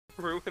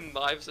ruin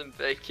lives in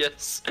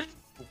Vegas.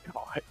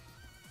 God.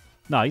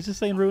 No, he's just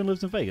saying Ruin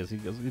lives in Vegas. He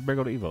goes, you better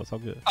go to Evo. It's all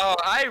good. Oh,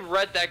 I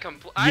read that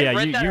Yeah,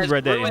 you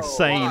read that Ruin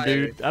insane, live.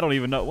 dude. I don't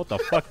even know what the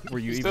fuck were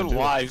you even doing.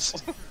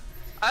 Lives.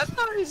 I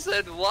thought he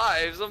said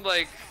lives. I'm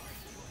like,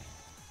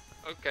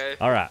 okay.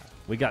 All right,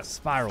 we got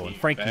Spiral and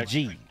Frankie Back.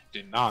 G.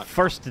 Did not.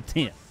 First to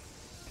 10.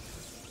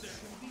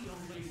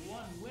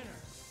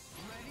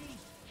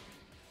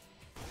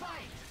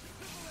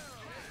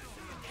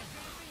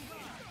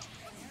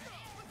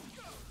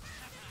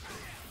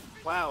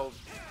 Wow,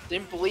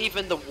 didn't believe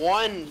in the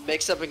one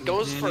mix-up and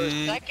goes for a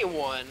second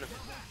one.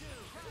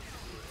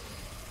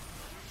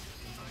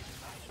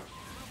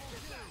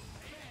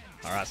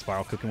 All right,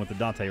 Spiral cooking with the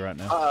Dante right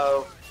now.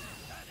 Uh-oh.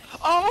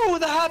 Oh,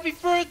 the happy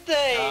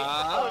birthday!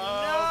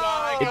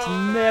 Oh, no! It's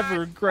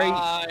never great.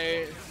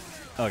 Bye.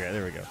 Okay,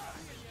 there we go.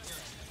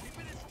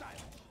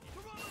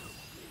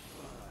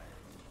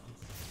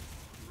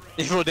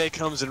 Evil Day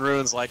comes and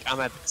ruins like I'm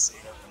at the casino.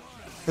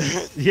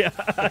 Yeah.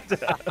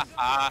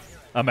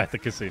 I'm at the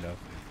casino.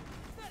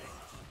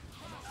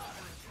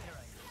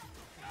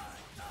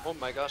 Oh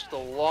my gosh, the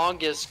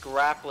longest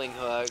grappling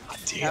hook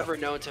Damn. ever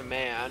known to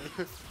man.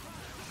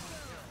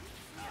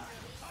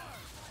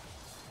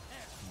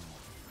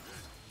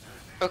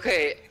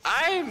 Okay,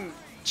 I'm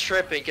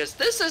tripping because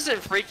this isn't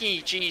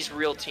Frankie G's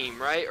real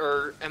team, right?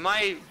 Or am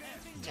I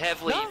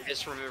heavily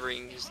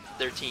misremembering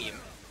their team?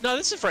 No,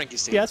 this is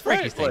Frankie's team. Yeah, it's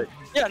Frankie's team. Like,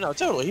 yeah, no,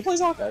 totally. He plays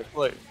all that.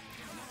 Like,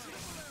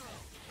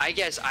 I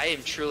guess I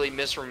am truly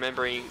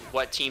misremembering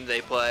what team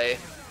they play.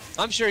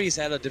 I'm sure he's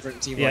had a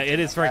different team. Yeah, it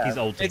is Frankie's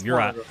old team. It's You're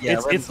one right. of them.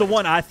 Yeah, It's the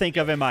one I think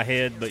of in my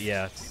head, but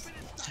yeah.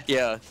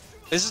 Yeah,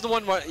 this is the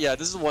one. Yeah,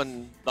 this is the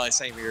one. Like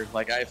same here.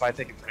 Like if I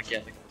think of Frankie, I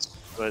think of this.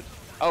 But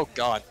oh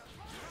god.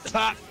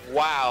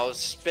 Wow,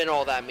 spin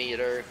all that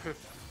meter.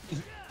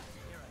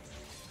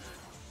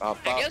 I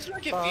guess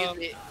what confused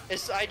me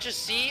is I just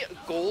see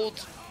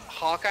gold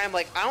Hawkeye. I'm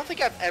like, I don't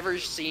think I've ever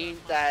seen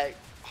that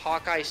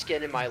Hawkeye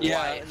skin in my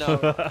life.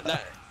 No,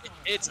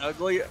 it's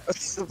ugly,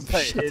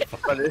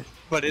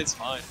 but it's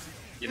fine.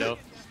 You know.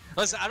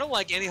 Listen, I don't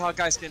like any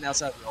Hawkeye skin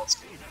outside the old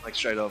skin. Like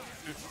straight up.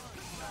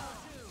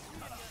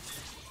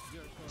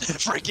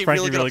 Frankie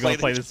really gonna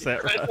play this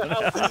set right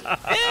now.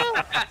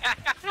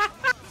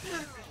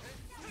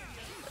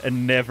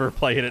 And never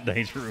play it at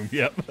Danger Room.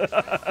 Yep.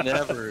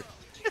 Never.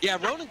 Yeah,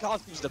 Ronin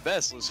costume's the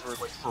best, Lucifer.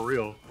 Like for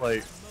real.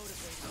 Like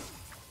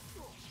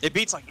it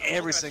beats like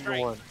every single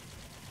one.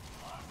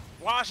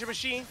 Washing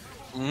machine.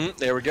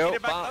 There we go. Get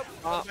it back up.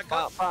 Bop, Get it back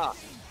bop, up. bop.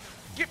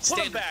 Put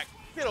him back.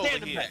 Get over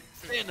Stand him here. back.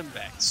 Stand him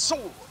back.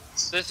 Soul.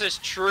 This is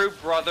true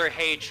brother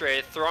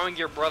hatred. Throwing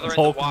your brother in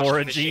Hulk, the washing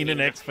Mora, machine. Gene,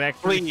 and X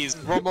Factor. Please,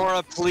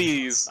 Romora,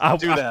 please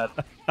do that.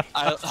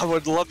 I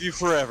would love you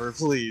forever,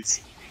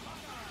 please.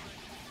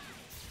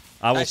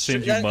 I will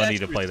send you money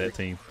to play that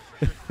team.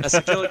 That's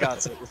the killer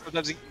concept.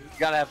 Sometimes you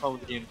gotta have fun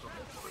with the game.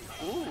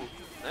 Ooh,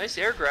 nice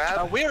air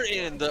grab. We're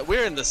in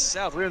the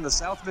South. We're in the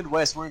South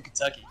Midwest. We're in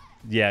Kentucky.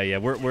 Yeah.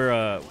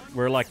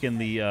 We're like in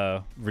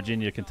the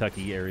Virginia,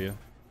 Kentucky area.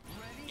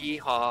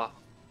 Yeehaw.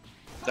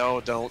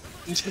 No, don't.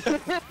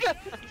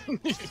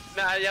 Nah,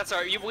 that's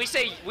alright. We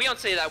don't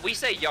say that. We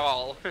say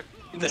y'all.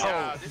 No.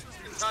 Yeah, this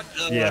is not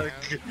Yeah.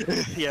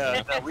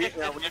 Yeah.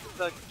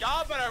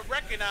 Y'all better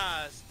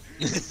recognize.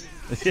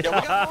 Yeah, we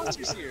got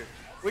monsters here.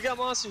 We got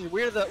monsters.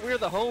 We're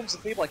the homes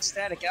of people like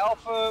Static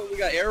Alpha. We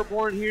got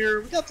Airborne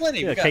here. We got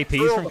plenty. Yeah, we got KP's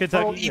Pearl, from the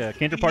Kentucky. Pearl, Yeah,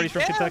 Kinder Party's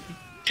from Kentucky.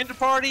 Kinder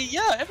Party.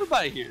 Yeah,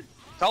 everybody here.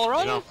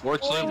 Colorado. You know,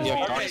 fortunately, we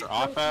have okay. Dr.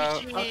 Off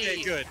out.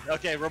 Okay, good.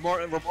 Okay,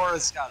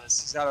 Ramora's got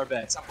us. He's got our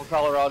backs. I'm from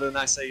Colorado, and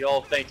I say,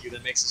 y'all, thank you.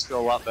 That makes us feel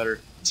a lot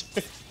better.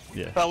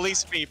 Yeah. At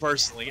least me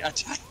personally. I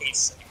hate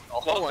saying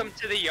y'all. Welcome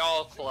to the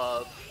y'all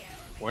club.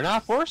 We're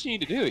not forcing you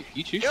to do it.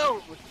 You choose. Yo,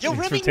 He's from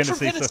Remy, you're from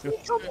Tennessee, Tennessee.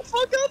 Come the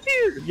fuck up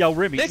here. Yo,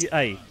 Remy, Next-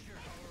 hey.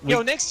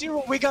 Yo, next year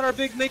when we got our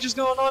big majors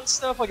going on and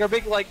stuff, like our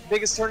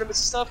biggest tournaments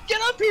and stuff,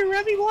 get up here,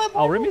 Remy. We'll have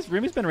Oh, Remy's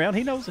been around.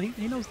 He knows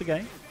the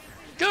game.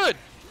 good.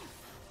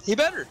 He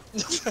better.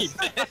 It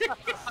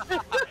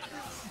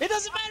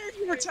doesn't matter if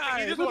you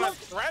retire. You just want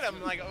to threat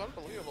him like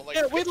unbelievable. Like,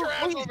 Yeah, get we'd- your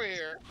ass we'd- over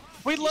here.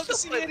 We'd love to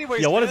see you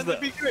anyways. Yeah, what man. is the?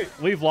 That'd be great.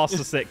 We've lost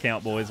the set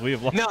count, boys. We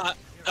have lost. No.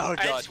 Oh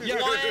god. It's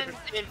Yeah. one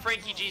in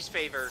Frankie G's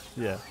favor.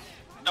 Yeah.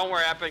 Don't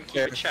worry, I've been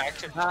keeping check.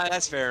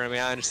 That's fair. I mean,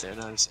 I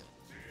understand.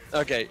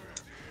 Okay.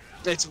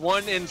 It's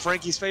one in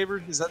Frankie's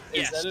favor. Is that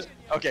it?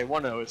 Okay,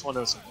 1-0. It's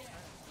 1-0.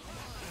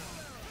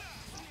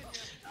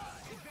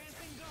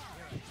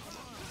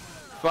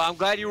 Well, I'm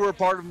glad you were a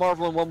part of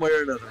Marvel in one way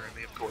or another. I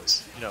mean, of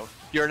course. You know,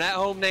 you're an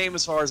at-home name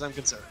as far as I'm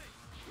concerned.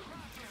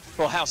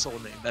 Well,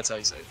 household name. That's how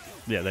you say it.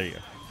 Yeah, there you go.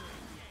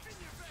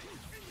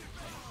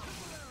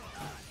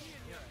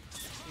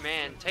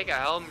 Man, take a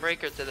helm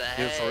breaker to the Dude,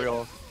 head. for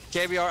real.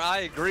 KBR, I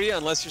agree,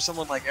 unless you're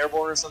someone like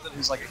Airborne or something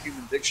who's like a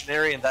human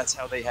dictionary, and that's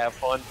how they have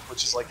fun,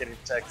 which is like getting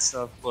tech and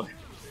stuff. Look.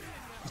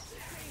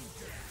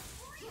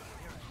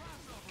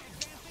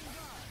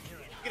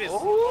 Look at his.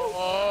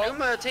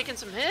 I'm taking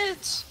some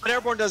hits. But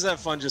Airborne does have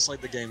fun just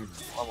like the game.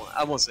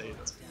 I won't say he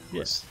doesn't.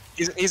 Yes.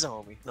 He's a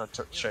homie. No,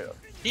 straight up.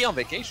 He on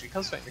vacation. He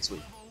comes back next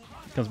week.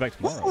 Comes back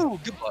tomorrow. Ooh,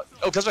 good luck.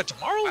 Oh, comes back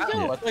tomorrow? Wow. No,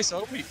 Yeah. I thought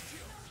so. Wait.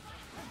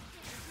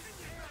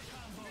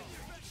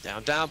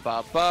 Down, down,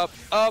 bop, up,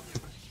 up.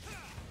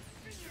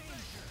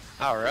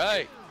 All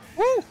right.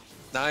 Woo!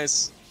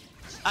 Nice.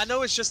 I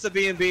know it's just the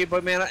B&B,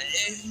 but man,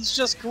 he's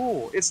just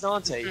cool. It's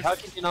Dante. How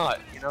can you not?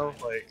 You know,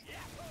 like.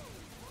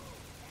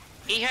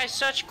 He has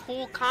such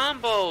cool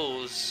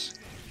combos.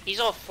 He's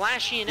all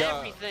flashy and Yeah.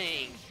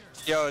 everything.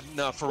 Yo,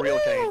 no, for real,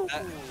 Kane.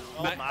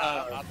 Oh my.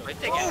 I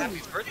think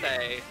happy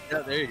birthday. Yeah,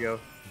 there you go.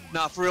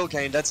 Nah, for real,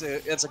 Kane. That's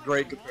a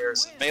great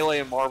comparison. Melee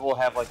and Marvel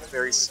have like a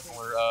very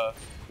similar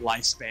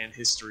lifespan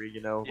history.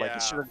 You know, like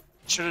it Yeah.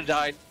 should have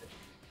died.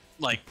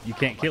 Like You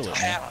can't kill it. Man.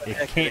 half a It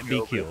decade can't be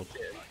ago, but killed. it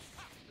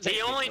did.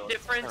 The only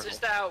difference is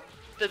that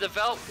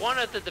one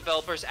of the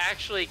developers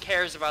actually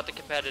cares about the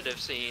competitive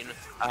scene.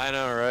 I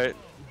know, right?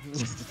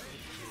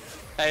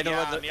 Hey, you know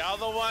Yeah, what? the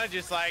other one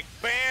just like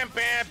bam,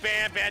 bam,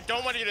 bam, bam.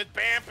 Don't want you to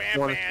bam,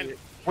 bam, bam.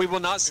 We will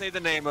not say the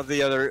name of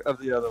the other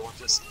one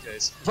just in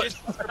case. Just,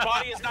 your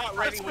body is not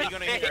ready when you're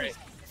gonna hear it.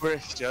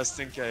 Just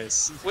in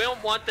case. We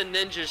don't want the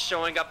ninjas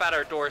showing up at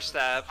our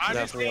doorstep. I'm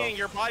just Definitely. saying,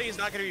 your body is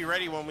not gonna be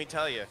ready when we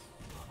tell you.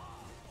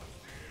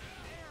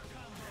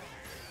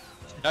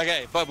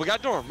 Okay, but we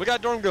got Dorm. We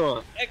got Dorm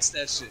going. X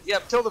that shit.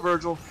 Yep, kill the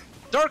Virgil.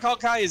 Dark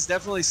Hawkeye is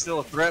definitely still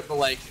a threat, but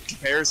like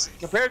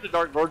compared to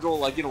Dark Virgil,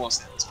 like you don't want to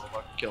stand this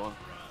motherfucker. Kill him.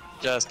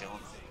 Just kill him.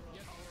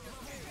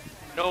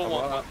 No one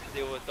wants to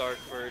deal with Dark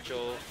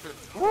Virgil.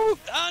 Woo!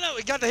 Oh no,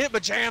 we got the hit,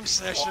 but jam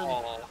session.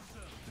 Oh.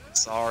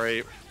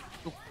 Sorry.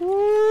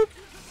 Whoop.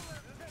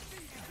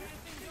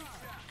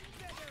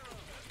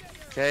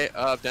 Okay,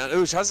 up, down.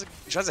 Ooh, tries to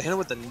hit him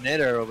with the net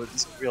arrow, but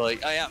this would be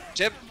like, oh yeah,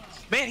 chip.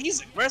 Man,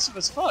 he's aggressive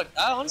as fuck.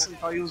 I honestly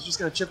thought he was just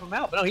gonna chip him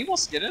out, but no, he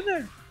wants to get in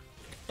there.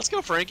 Let's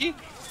go, Frankie.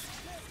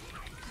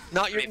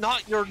 Not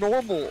your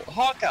normal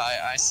Hawkeye,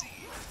 I see.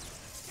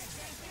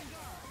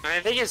 I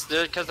think it's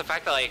because the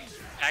fact that like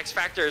X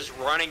Factor is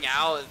running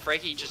out and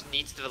Frankie just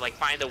needs to like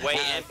find a way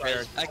in. but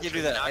he's I give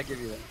you that. not- I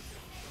give you that.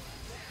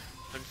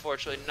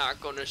 Unfortunately, not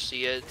going to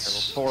see it.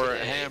 For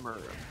today. hammer,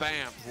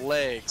 bam,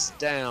 legs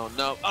down.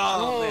 No.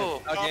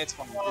 Oh. Oh man. Okay, it's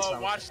fine. It's Oh,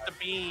 fine. watch the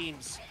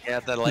beams. Yeah,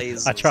 the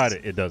lasers. I tried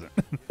it. It doesn't.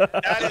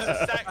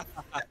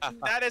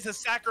 That is a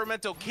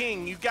Sacramento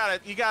King. You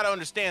gotta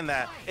understand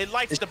that. It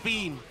lights the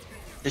beam.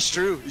 It's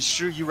true. It's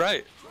true. You're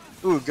right.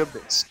 Ooh, good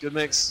mix. Good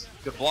mix.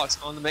 Good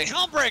blocks on the main.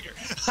 Helmbreaker!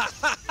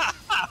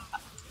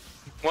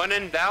 When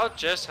in doubt,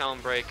 just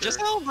Helmbreaker. Just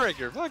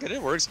Helmbreaker. Fuck it,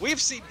 it works.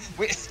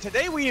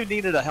 Today we have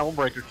needed a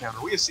Helmbreaker counter.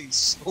 We have seen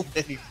so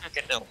many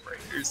fucking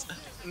Helmbreakers.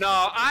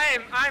 No,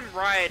 I'm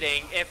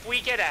rioting if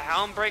we get a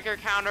Helmbreaker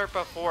counter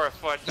before a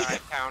foot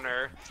dive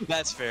counter.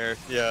 That's fair.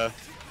 Yeah.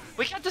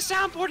 We got the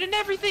soundboard and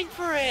everything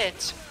for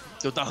it.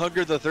 So the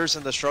hunger, the thirst,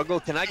 and the struggle.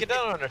 Can I get that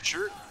on a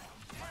shirt?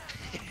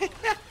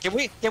 Can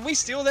we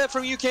steal that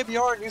from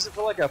UKBR and use it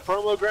for like a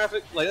promo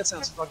graphic? Like that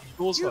sounds fucking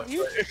cool as fuck.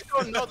 You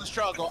don't know the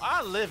struggle.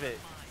 I live it.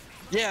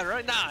 Yeah,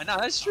 right. Nah,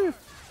 that's true.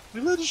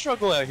 We live the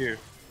struggle out here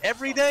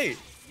every day.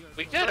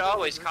 We could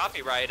always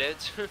copyright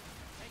it.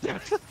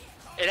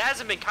 It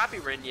hasn't been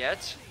copywritten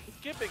yet.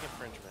 Get big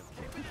infringement.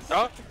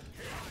 Oh.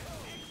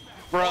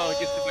 Bro, it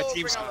gets to my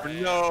team score.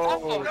 No.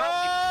 Oh,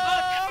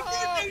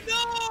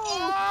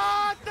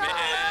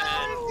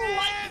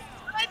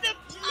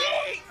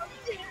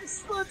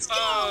 Let's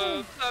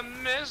Oh, the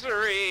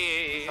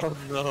misery.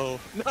 Oh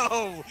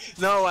no.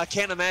 No, I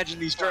can't imagine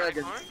these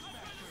dragons.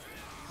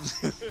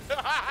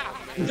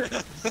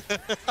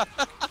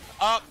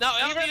 No,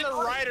 Even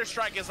the Rider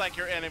Strike is like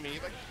your enemy.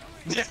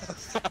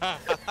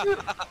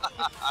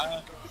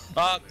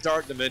 Like,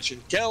 Dark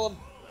Dimension. Kill him.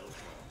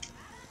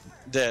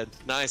 Dead.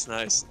 Nice.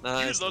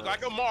 you look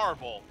like a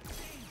marvel.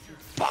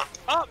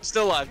 Oh,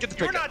 still alive. Get the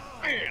You're pick up.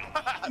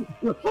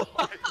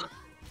 not.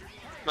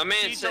 My man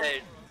He's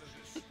said,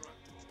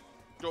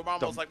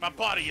 Dormammu's like, my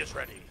body is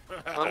ready.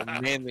 Oh,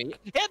 man, he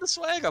had the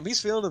swag on. He's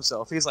feeling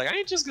himself. He's like, I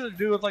ain't just gonna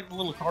do it like the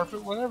little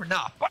carpet, whatever.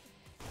 Nah.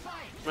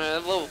 man,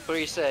 Level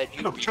 3 said,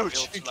 you Go, be go,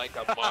 built shoot. like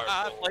a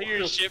marble. Play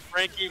your shit,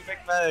 Frankie. Big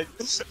bag.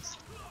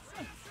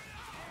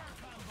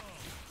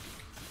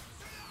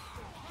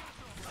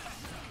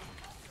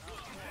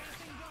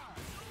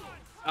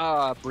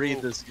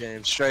 Breathe this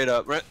game straight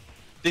up.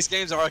 These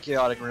games are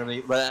chaotic,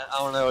 really, but I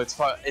don't know. It's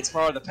part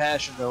of the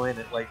passion though in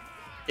it. Like,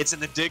 it's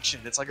an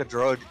addiction. It's like a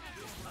drug.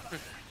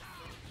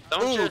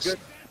 Don't Ooh, just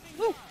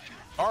good.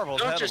 Marvel's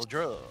Don't hell of just- a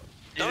drug.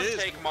 don't is.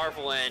 take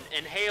Marvel in,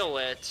 inhale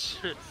it.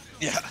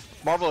 Yeah,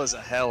 Marvel is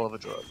a hell of a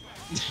drug.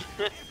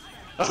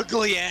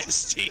 Ugly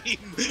ass team.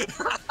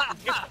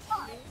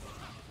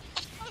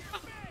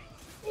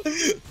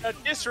 The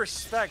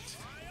disrespect.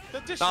 The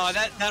disrespect. Oh,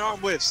 that arm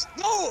whiffs.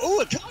 No, oh,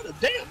 it got him.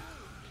 Damn.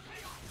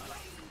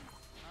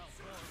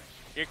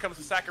 Here comes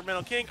the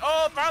Sacramento King.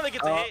 Oh, finally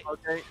gets a hit.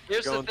 Okay.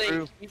 Here's the Going thing,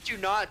 through. you do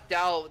not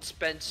doubt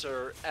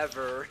Spencer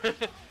ever.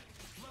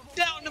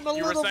 Down him a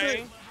You were little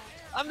saying? bit.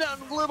 I'm down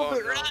him a little Oh,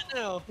 bit no. right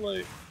now.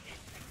 Like.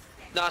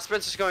 Nah,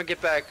 Spencer's gonna get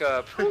back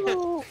up.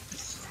 Ooh.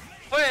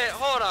 Wait,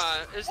 hold on.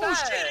 Is that?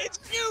 shit, it's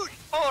Mute!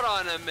 Hold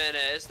on a minute.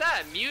 Is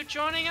that Mute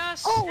joining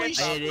us? Holy It's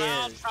shit!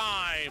 about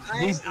time.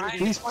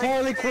 He's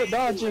finally quit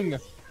dodging.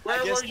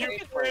 Where guess were you, I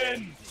ain't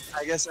friend?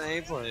 I guess I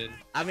ain't playing.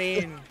 I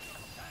mean,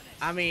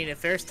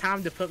 if there's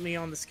time to put me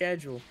on the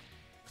schedule.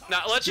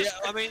 Now let's Yeah, just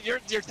I mean, your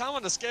time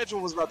on the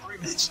schedule was about 3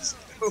 matches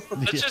ago.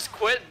 let's just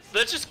quit.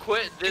 Let's just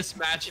quit this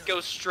match and go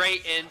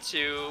straight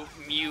into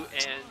Mute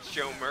and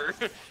Jomer.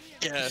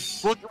 Yeah,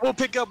 we'll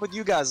pick up with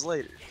you guys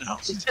later. No.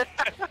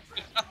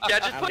 Yeah,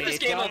 just I put mean, this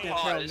if game y'all on can throw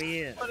pause.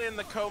 me in. Put in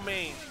the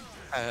co-main.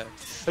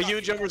 But you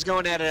and Joker's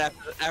going at it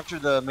after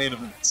the main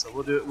event, so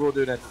we'll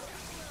do that.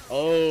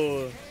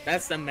 Oh,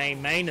 that's the main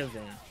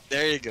event.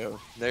 There you go.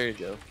 There you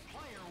go.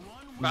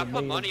 I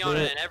put money on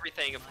it and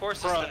everything. Of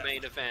course, it's the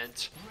main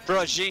event.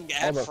 Bro, Jing,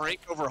 add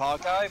Frank over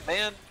Hawkeye,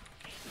 man.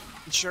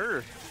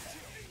 Sure.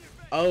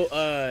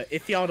 Oh,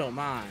 if y'all don't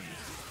mind,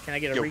 can I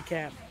get a Yo.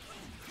 recap?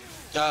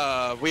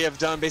 We have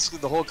done basically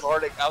the whole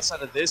card.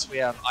 Outside of this, we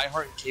have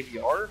iHeart and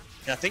KBR.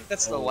 And I think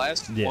that's the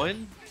last Yeah.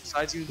 one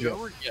besides you and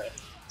Joker. Yeah.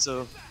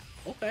 So,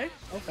 Okay.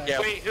 Yeah.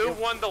 Wait, who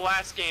won the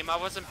last game? I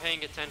wasn't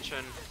paying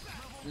attention.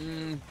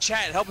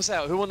 chat, help us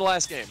out. Who won the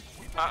last game?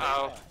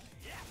 Uh-oh.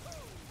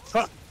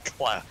 Clap.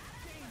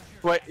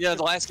 Wait, yeah,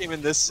 the last game in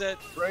this set,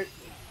 right?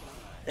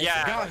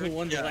 Yeah. God, who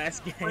won Yeah. the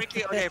last game?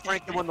 Frankie, okay,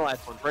 Frankie won the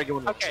last one. Frankie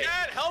won the last Okay.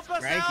 Dad, help us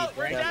Frankie, out.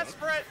 We're Frankie.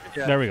 desperate.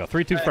 Yeah. There we go.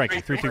 3-2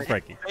 Frankie. Frankie, 3-2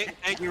 Frankie.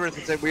 Thank you,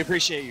 Ruth. We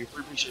appreciate you.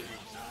 We appreciate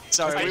you.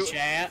 Sorry, Hey, we,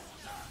 chat.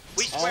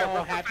 We swear Oh,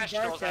 we're happy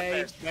professionals at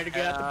birthday. this. Better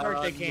get out the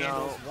birthday no.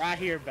 candles right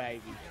here,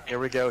 baby. Here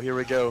we go. Here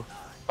we go.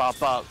 Pop,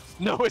 pop.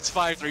 No, it's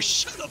 5-3.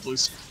 Shut up,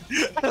 Lucy.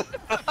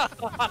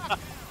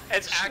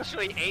 It's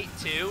actually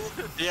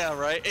 8-2. Yeah,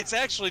 right. It's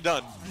actually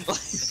done.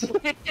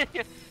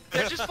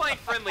 They're just playing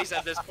friendlies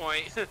at this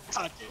point.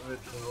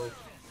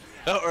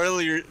 Oh,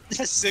 earlier,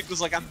 Sick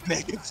was like, I'm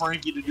begging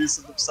Frankie to do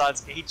something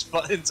besides H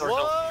buttons or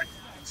What?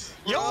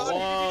 Yo,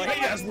 Oh,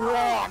 he just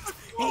rocked.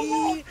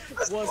 He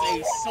was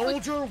a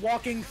soldier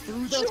walking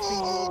through the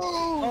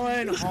field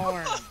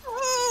unharmed.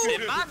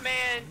 And my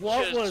man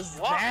What just was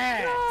walked-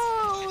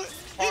 that?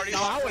 Party No,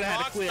 I on would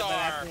have had to quit by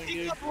that Rockstar. point, He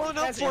dude. got blown up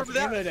That's for me.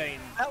 That intimidating.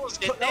 was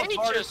Did that they was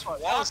hard just as fuck.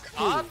 That walk was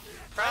cool. up,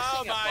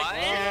 pressing a my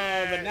button?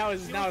 Oh, but now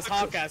his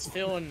Hawkeye's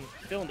feeling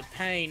the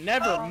pain.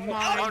 Never mind.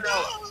 Oh, no.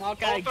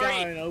 Hawkeye Oh, got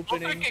three. an Oh,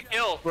 opening. freaking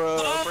kill. Bro,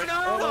 Oh, Frank-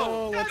 no.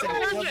 Oh, what's Never a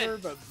mind cover?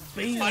 it. But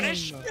beam.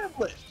 Punish. Bring the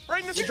With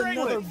another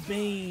stringlet.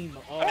 beam.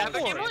 Oh, Have a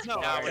Lord, gimlet? no,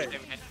 No, okay. we're doing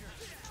it.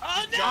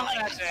 Oh, no! Jump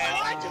that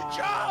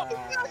down.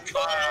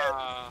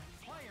 Ah.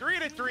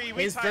 3-3.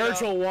 We His tied up.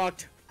 Virgil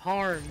walked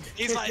harmed.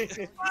 He's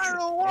like, I don't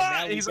know And what.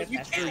 now we He's get like, you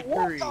that can't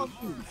 3-3. walk on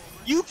me.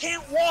 You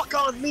can't walk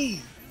on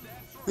me.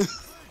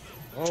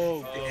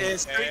 Oh,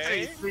 It's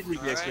Okay. 3-3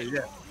 XP,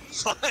 yeah.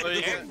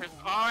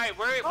 Alright,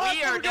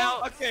 we are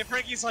now. Okay,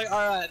 Frankie's like,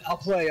 alright, I'll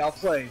play.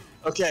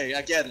 Okay,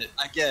 I get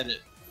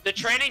it. The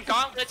training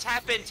gauntlets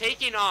have been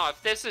taken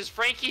off. This is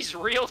Frankie's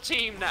real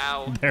team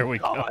now. There we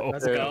go.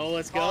 let's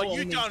go. Oh, you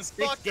Only done 6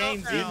 fucked up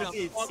games now.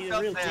 in. It's the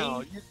real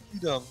team. You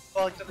dumb.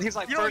 He's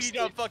like, You know you first,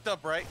 done fucked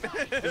up, right?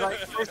 he's like,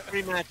 first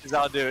 3 matches,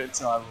 I'll do it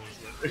until I lose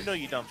You know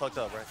you done fucked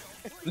up, right?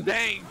 it.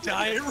 Dang,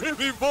 Giant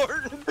Ruby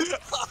Morton.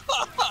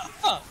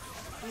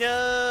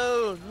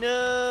 No.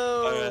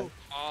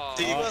 Oh,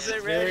 He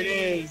wasn't There it ready.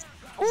 is.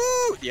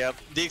 Woo! Yep,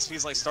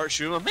 DXP's like, start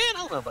shooting him. Man, I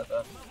don't know about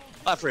that.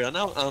 I forgot, I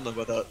don't know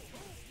about that.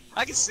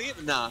 I can see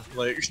it, nah,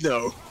 like,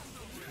 no.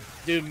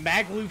 Dude,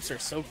 mag loops are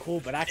so cool,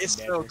 but I can It's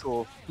never. so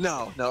cool.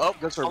 No, oh,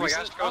 goes for a Oh my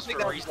reset. gosh, goes I think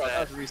for a that was- that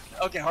was a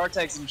reset. Okay, hard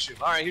tags and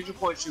shoot. Alright, here's your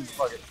point shoot.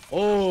 Fuck it.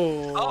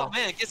 Oh. Oh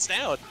man, it gets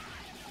down.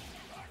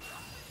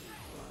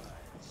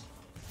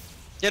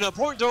 Yeah, no,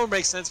 point door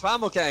makes sense, but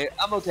I'm okay.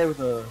 I'm okay with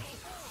a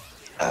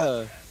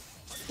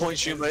point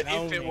shoot, but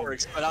if it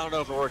works, but I don't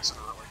know if it works or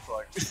not.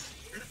 Like,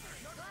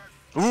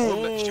 fuck.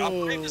 Ooh, but shot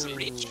frame, does it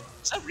reach?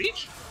 Does that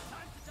reach?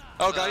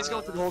 Oh god, he's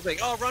going through the whole thing.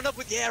 Oh, run up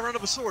with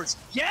swords.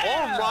 Yeah!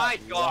 Oh my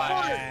god.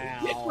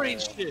 Wow. Hit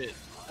range shit.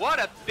 What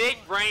a big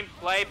brain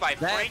play by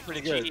That's Frankie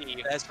pretty good.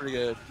 G. That's pretty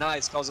good.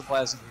 Nice, calls a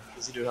plasma.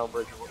 Does he do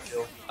Hellbreaker? One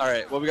kill.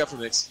 Alright, what we got for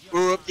mix?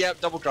 Ooh, yep,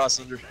 double cross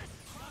under.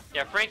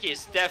 Yeah, Frankie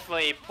is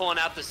definitely pulling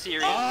out the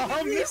series.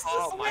 Oh, missed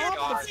Oh my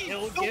god.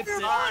 Kill gets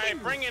it.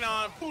 Alright, bring it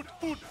on. Poot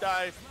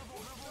dive.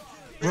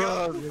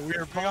 Bro,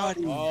 weird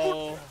body.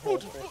 Oh.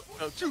 Poot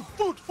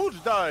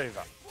dive.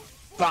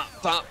 Bop,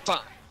 bop,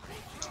 bop.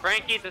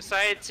 Frankie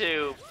decided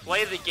to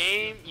play the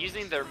game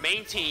using their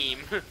main team.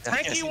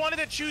 Frankie wanted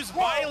to choose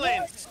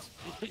violence.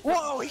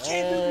 Whoa, he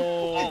can't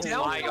Oh do it.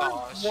 my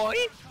gosh. What?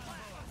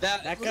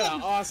 That could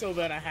have also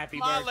been a happy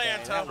My birthday.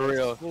 Lanta. That For was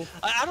real. cool.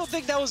 I don't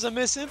think that was a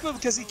misinput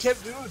because he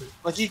kept doing it.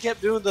 Like, he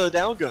kept doing the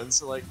down guns,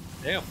 so like,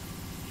 damn.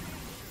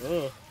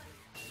 Ugh.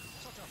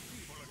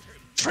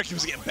 Frankie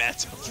was getting bad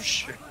stuff for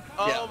sure.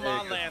 Oh, there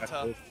my you go.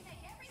 Lanta.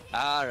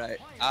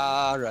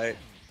 Alright.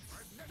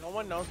 No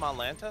one knows my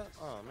Lanta?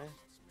 Oh, man.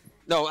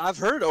 No, I've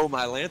heard Oh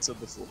My Lanza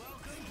before.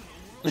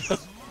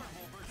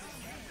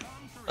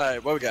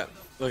 Alright, what we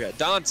got?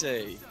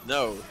 Dante.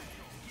 No.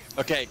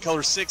 Okay,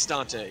 color 6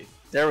 Dante.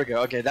 There we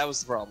go. Okay, that was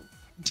the problem.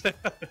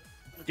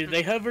 Dude,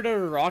 they hovered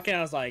over Rock and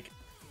I was like,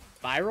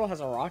 Spiral has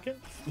a rocket?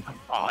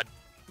 God,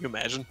 you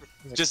imagine?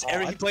 Is it Just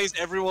God? he plays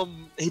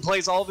everyone. He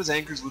plays all of his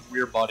anchors with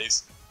weird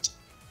bodies.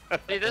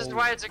 See, this is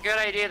why it's a good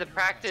idea to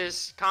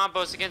practice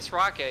combos against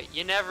Rocket.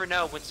 You never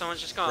know when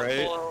someone's just gonna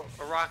Right. pull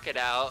a Rocket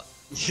out.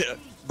 Yeah,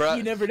 bruh.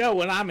 You never know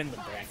when I'm in the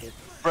bracket.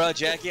 Bruh,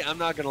 Jackie, I'm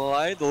not gonna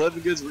lie. The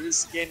Living Goods were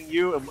just scanning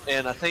you,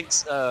 and I think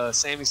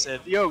Sammy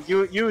said, "Yo,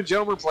 you and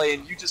Joe were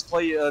playing. You just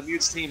play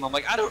Mute's team." I'm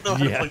like, I don't know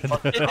how Yeah. to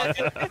play fucking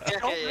Rocket.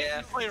 Don't make Yeah.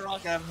 me play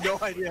Rocket. I have no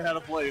idea how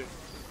to play it.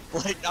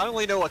 Like, I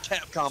only know a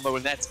cap combo,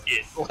 and that's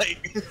it.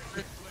 Like,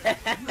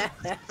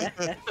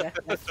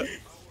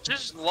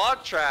 Just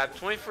log trap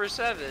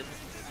 24/7.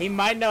 He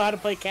might know how to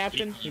play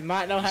Captain. He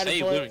might know how to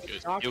Say play Living Goods.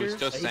 It Doctor, was but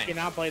just he saying.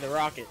 cannot play the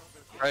Rocket.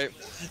 right?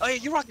 Oh yeah,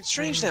 you're rocking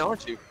Strange now,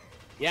 aren't you?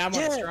 Yeah, I'm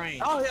on the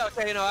Strange. Oh yeah,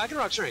 okay. No, I can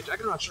rock Strange. I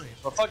can rock Strange.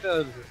 But fuck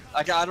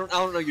I don't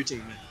know your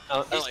team,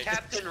 man. He's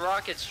Captain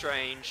Rocket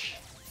Strange.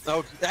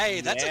 Oh, hey,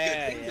 that's a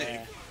Yeah, good team yeah.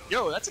 name.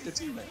 Yo, that's a good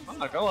team name. I'm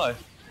not gonna lie.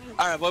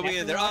 All right, what we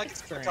in there? Oh, Rocket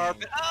gets the Strange.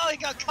 carpet. Oh, he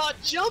got caught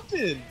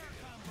jumping,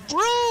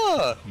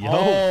 bruh. Yo,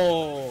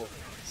 Oh,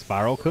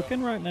 Spiral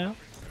cooking right now.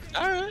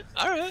 All right.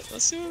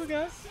 Let's see what we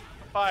got.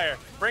 Fire.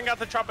 Bring out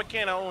the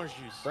Tropicana orange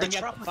juice. bring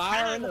out the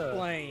fire and the Tropicana.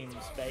 flames,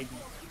 baby.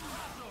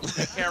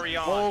 Carry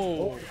on.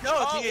 Oh, No,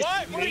 Oh, it's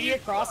what?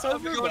 immediate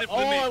crossover. going But, to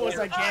oh, it was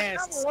a Ah,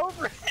 guess.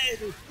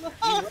 overhead. Yep.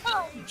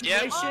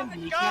 Oh my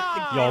You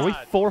God. Yo, are we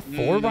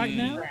 4-4 right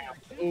now?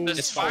 Ooh, The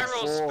it's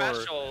Spiral 4-4.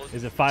 Special.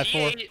 Is it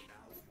 5-4? D8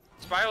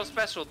 Spiral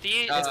Special.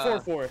 D8. It's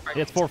 4-4.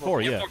 Yeah, it's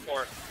 4-4. Yeah.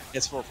 4-4.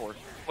 It's 4-4.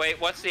 Wait,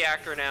 what's the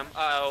acronym?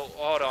 Oh,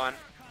 hold on.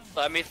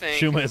 Let me think.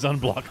 Shuma is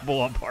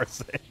unblockable on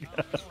Parsec.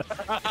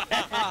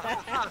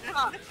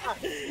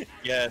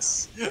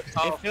 Yes.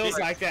 Oh, It feels fuck.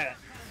 like that.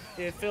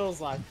 It feels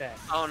like that.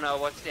 Oh no,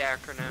 what's the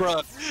acronym?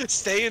 Bruh,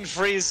 stay and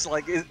freeze.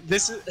 Like,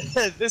 this is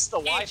this the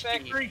Y HP.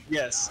 factory?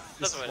 Yes.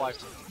 This That's is what it Y.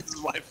 is. This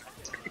is Y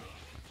factory.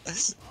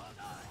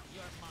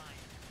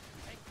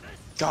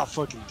 God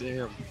fucking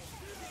damn.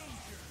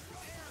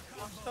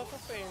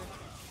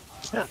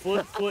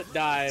 Foot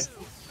dive.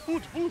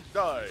 Boot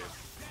dive.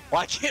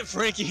 Why can't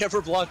Frankie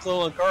ever block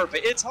low on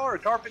carpet? It's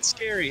hard. Carpet's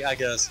scary, I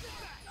guess.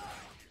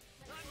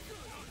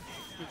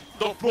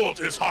 The boot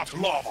is hot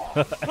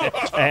lava.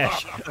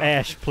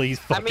 Ash, please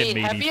I fucking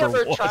mean, have meaty you for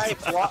ever once. tried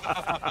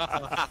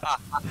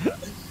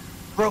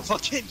Bro,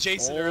 fucking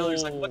Jason earlier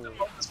was like, Oh. what the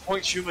fuck does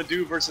Point Shuma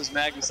do versus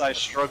Magnus I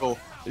struggle?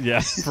 Yeah,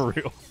 for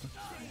real.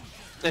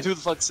 And who the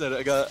fuck said it?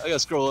 I gotta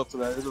scroll up for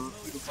that. Who the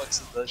fuck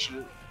said that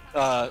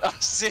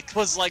shit? Sick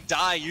was like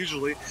die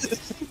usually.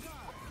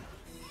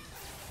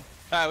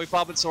 Alright, we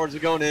popping swords, we're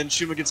going in,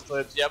 Shuma gets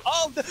clipped. Yep.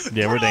 Oh,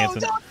 Yeah, we're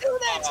dancing. Don't do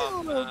that to Oh,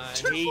 him! my.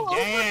 He Triple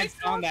danced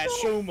overhead on that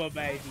combo. Shuma,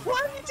 baby. Why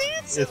are you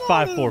dancing? It's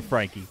on 5-4 him?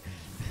 Frankie.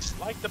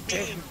 Like the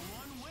bean.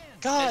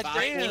 God It's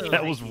damn.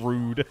 That was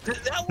rude.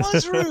 That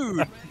was rude.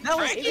 That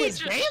was Frankie He was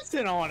just-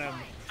 dancing on him.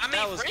 I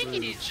That mean, was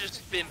Frankie's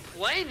just been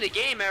playing the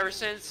game ever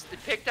since they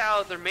picked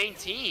out their main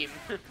team.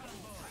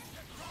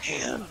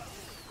 Damn.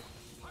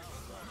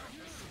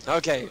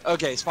 Okay,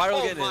 Spiral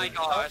Oh getting my in.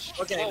 gosh.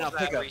 Okay, What now was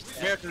pick that up. reset?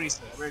 American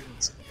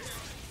reset.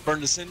 Burn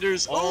the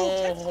cinders.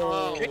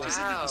 Oh, Kick us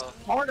into wow. the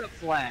Sparta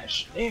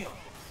flash. Damn.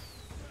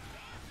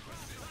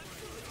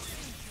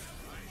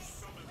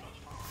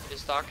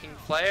 Is Stalking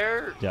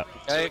Flare? Yep.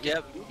 Okay,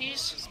 yep. Booties?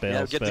 Spell,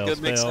 Yeah, get the spell,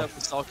 good mix spell. up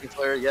with Stalking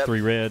Flare. Yep.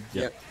 3 red.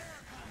 Yep. Yep.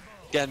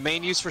 Yeah,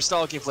 main use for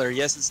Stalking Flare.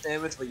 Yes, it's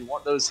damage, but you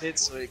want those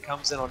hits so it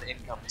comes in on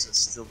income, so it's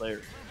still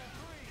there.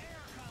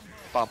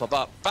 Bop, bop,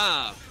 bop,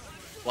 bam.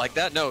 Like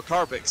that? No,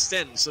 Carp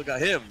extend. Still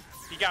got him.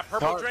 He got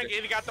purple Carpet. drink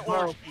and he got the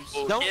orange juice.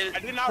 Don't- I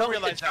did not Don't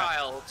realize get the that.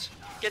 child.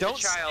 Get Don't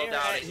the child stare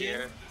out at of him.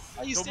 here.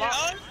 Oh, you Go stand.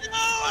 back. Oh,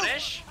 no!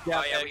 Punish? Yeah,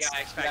 Oh yeah, we X. gotta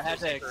Yeah, expect had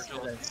those X,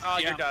 Virgil. had X. Oh,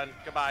 Yeah. you're done.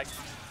 Goodbye.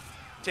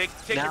 Take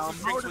Now your I'm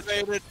drinks with you.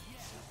 motivated.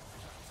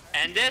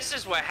 And this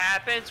is what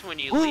happens when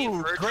you leave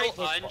Ooh, Virgil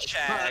great.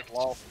 unchecked.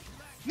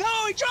 No,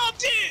 he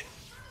dropped it!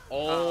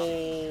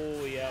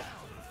 Oh, yep.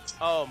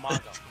 Oh my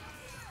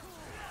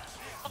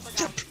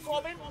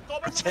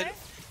Pretend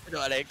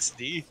not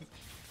XD.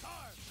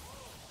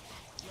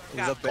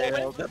 He's a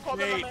bail.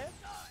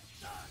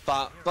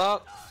 Bop,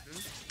 bop.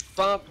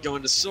 Bop.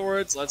 Going to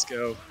swords. Let's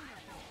go.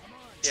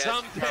 Yeah,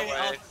 Someday no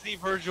I'll way. see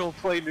Virgil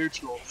play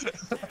neutral.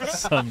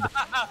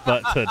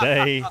 But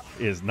today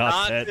is not,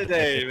 Not that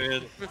today, day.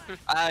 man.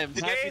 I am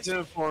happy Today's- to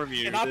inform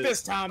you. Not that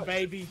this time,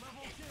 baby.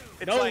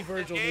 It's No like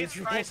Virgil today's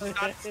neutral. price is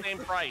not the same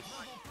price.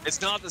 It's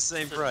not the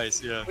same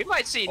price, yeah. We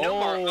might see no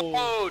more. Oh.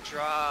 Oh,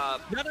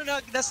 drop. No,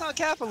 that's not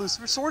Kappa,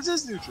 Lucifer. Swords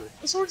is neutral.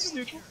 The Swords is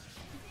neutral.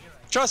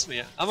 Trust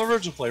me, I'm a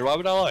Virgil player. Why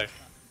would I lie?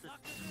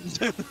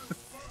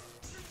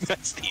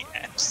 That's the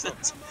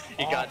absence.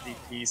 He got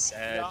DP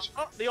Sag.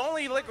 The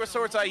only liquid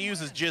swords I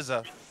use is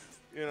Jizza.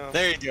 You know.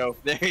 There you go.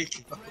 There you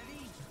go.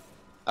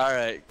 All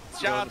right.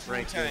 Shout out Going to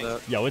Frankie Wu-Tang. though.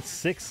 Yo, it's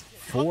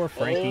 6-4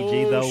 Frankie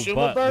G Oh, though,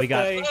 Shuma but we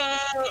got. birthday.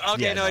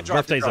 Okay, Yeah, no, I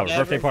dropped birthday's it. over.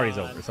 Birthday Never party's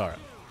mind. over. It's alright.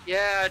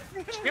 Yeah,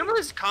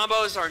 Shuma's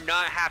combos are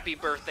not happy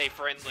birthday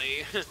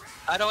friendly.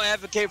 I don't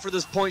advocate for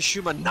this Point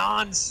Shuma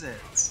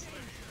nonsense.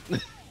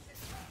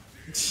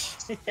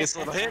 It's a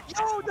little hit.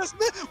 Yo, that's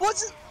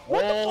what's it?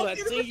 What the Oh, fuck that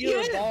did it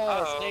singular hit? ball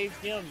Uh-oh. saved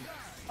him.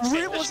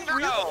 It wasn't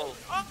real. Oh,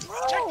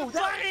 check the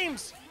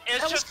flames!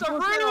 It's was just a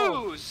cool as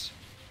hell. ruse.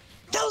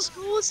 That was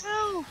cool as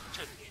hell.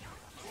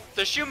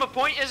 The Shuma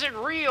point isn't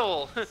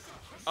real.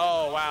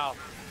 Oh, wow.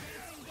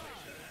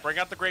 Bring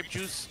out the grape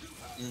juice.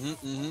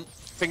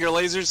 Finger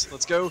lasers,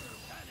 let's go.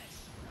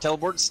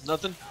 Teleports,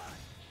 nothing.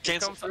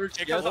 Cancel comes- surge,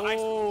 here yes. comes the ice-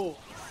 Oh,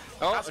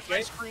 okay.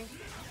 Ice cream.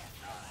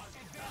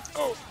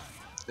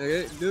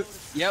 Okay,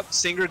 yep,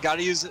 Stinger,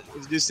 gotta use it.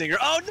 Do Stinger.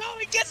 Oh no,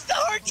 he gets the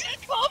hard 10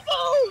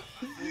 combo!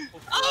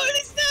 Oh, and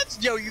he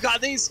snaps! Yo, you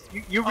got these?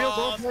 You real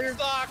ball player?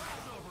 Suck.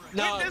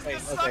 No,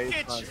 Witness okay, the okay,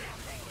 it's suckage.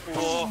 fine.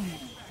 Oh,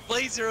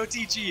 laser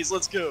OTGs,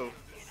 let's go.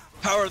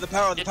 Power, the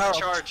power, the Get power. the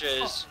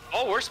charges.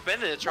 Oh, we're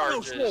spending the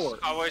charges. 104.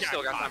 Oh, we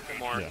still got time for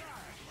more.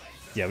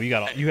 Yeah,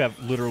 you have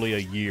literally a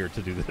year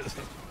to do this.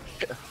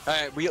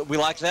 Alright, we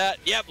like that.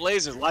 Yep,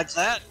 laser, like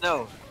that?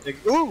 No.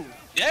 Ooh,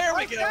 there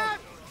we go.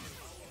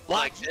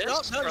 Like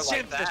this no, or no,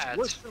 like that?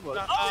 Oh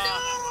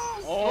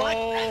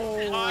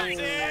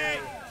no!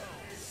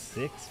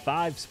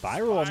 6-5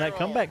 spiral on that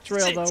comeback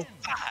trail, though.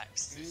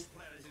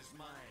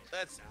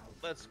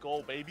 Let's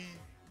go, baby.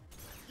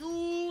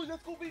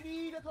 Let's go,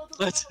 baby.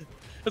 That's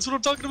what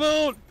I'm talking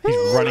about.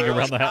 He's running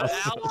around the house.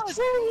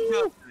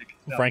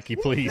 No. Frankie,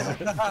 please.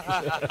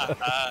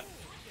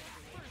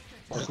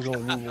 Also going to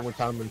move one more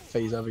time and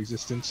phase out of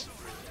existence.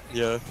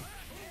 Yeah.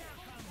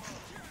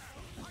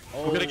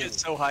 I'm gonna get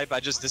so hype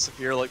I just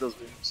disappear like those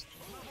memes.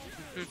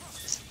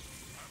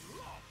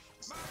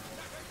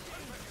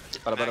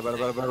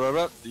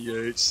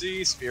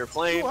 DHC, Spear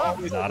Flame.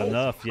 Not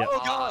enough yet.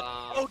 Oh god!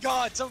 Oh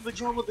god!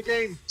 Something's wrong with the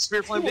game.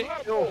 Spear Flame didn't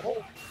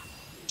kill.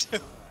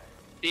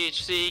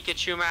 DHC, get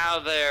Shuma out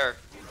of there.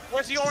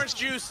 Where's the orange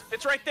juice?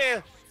 It's right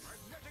there.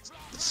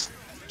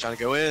 Trying to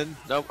go in.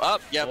 Nope.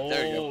 Up. Yep.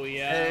 There you go. Oh,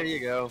 yeah. There you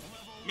go.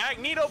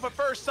 Magneto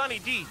prefers Sunny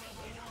D.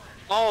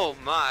 Oh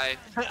my.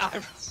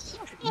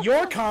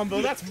 Your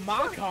combo, that's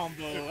my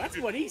combo. That's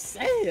what he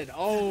said.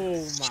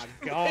 Oh my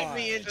god.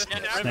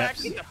 And I'm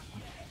actually the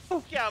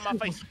fuck out of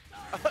my face.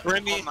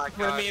 Remy, Oh my God.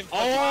 Remy,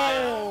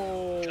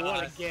 Oh, God.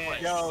 what a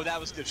guess. Yo, that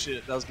was good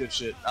shit. That was good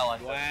shit. I like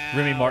that. Wow.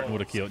 Remy Martin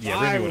would have killed.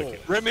 Yeah, Remy would have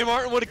killed. Remy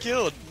Martin would have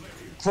killed.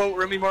 Quote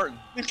Remy Martin.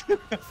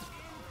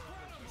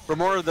 For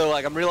more though,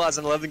 like I'm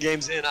realizing 11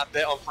 games in, I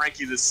bet on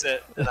Frankie this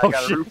set, and I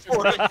got to root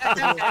for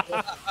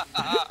it.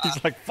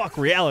 He's like, fuck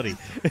reality.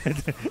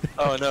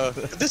 Oh no,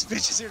 this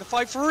bitch is here to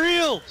fight for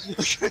real.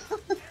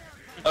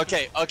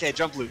 Okay,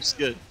 jump loose,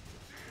 good.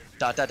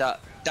 Da da da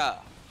da.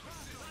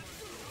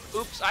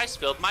 Oops, I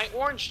spilled my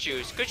orange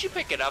juice. Could you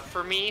pick it up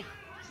for me?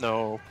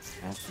 No.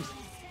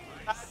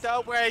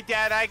 Don't worry,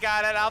 Dad. I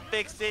got it. I'll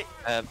fix it.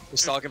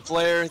 Stalking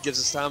Flare gives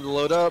us time to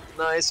load up.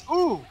 Nice.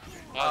 Ooh.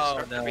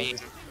 Oh no.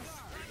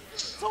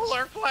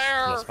 Solar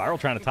flare. Yeah, Spiral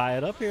trying to tie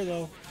it up here,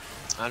 though.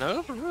 I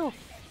know, for real.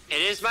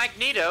 It is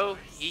Magneto.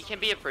 He can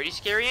be a pretty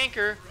scary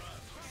anchor.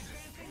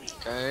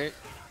 Okay.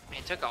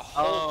 Man, took a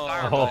whole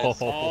Oh. fireball.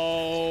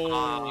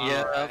 Oh,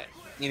 Yeah. Alright.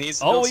 He needs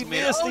to Oh, build he some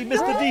missed. He mana.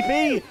 missed the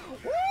DP.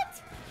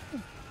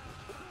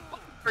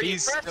 Are you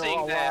He's still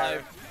pressing there?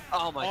 alive.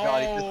 Oh my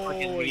god, he just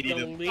fucking mediated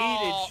him.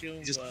 deleted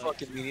He just Shuma.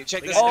 fucking mediated.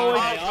 Check this Oh,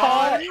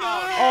 out. he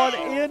caught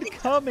on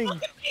incoming.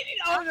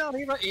 Oh no,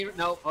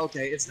 no,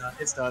 okay, it's done.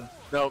 It's done.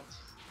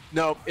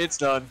 Nope, it's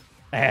done.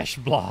 Ash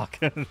block.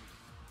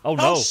 Oh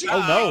no. shit. Oh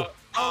no.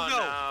 Oh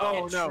no.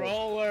 Oh no.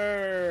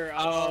 Controller.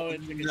 Oh,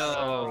 it's a no.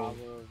 controller problem.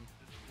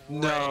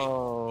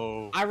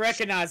 No. I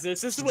recognize this.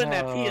 This is when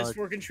that Fuck.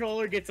 PS4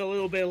 controller gets a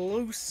little bit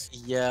loose.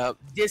 Yeah,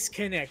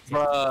 Disconnected.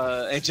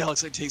 bruh.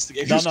 Angelix like takes the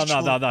game.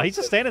 No. He's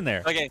just standing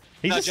there. Okay.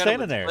 He's no, just gentlemen,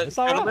 standing there. let- It's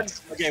all right. gentlemen,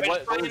 Okay,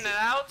 what Playing is it it?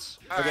 out?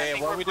 Okay,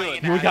 I what are we think we're doing?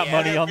 playing We it got out,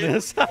 money yeah. on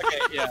this. Okay,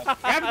 yeah.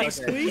 Have these,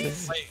 Okay.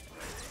 please. Wait,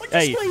 What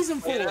Hey, you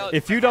squeezing for?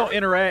 If you don't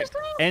interact,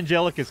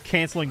 Angelic is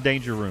canceling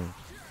Danger Room.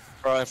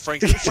 bro,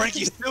 Frankie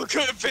still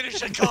couldn't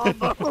finish a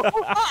combo.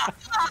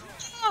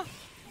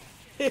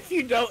 If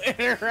you don't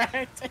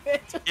interact,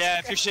 Yeah,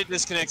 if your shit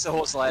disconnects, the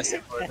whole last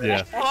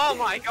Yeah. Oh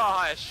my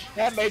gosh.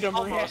 that made him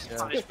Almost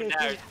react. punished me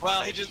there.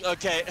 Well, he just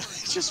okay.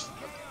 just.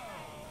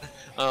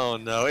 Oh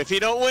no! If he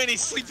don't win,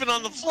 he's sleeping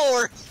on the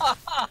floor.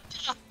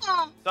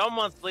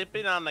 Someone's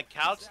sleeping on the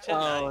couch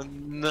tonight. Oh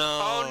no!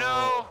 Oh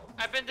no.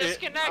 I've been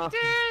disconnected.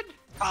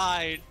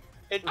 Tied.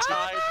 It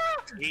tied.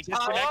 He Be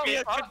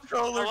disconnected. a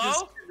controller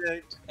Hello?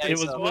 disconnect.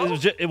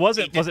 It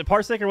wasn't. Was it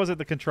Parsec or was it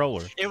the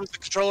controller? It was the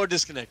controller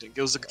disconnecting.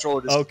 It was the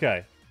controller disconnecting.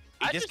 Okay.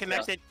 He I just-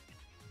 disconnected.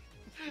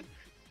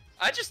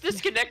 I just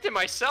disconnected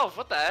myself.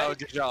 What the heck? Oh,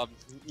 good job.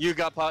 You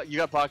got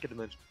pocket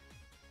dimension.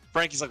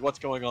 Frankie's like, what's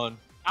going on?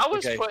 I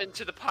was okay. put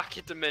into the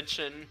pocket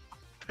dimension.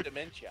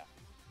 Dementia.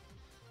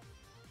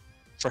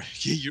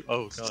 Frankie, you.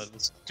 Oh god,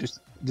 this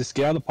Just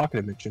get out of the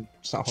pocket dimension.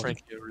 It's not hard.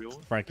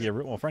 Frankie a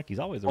real one. Frankie's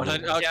always a real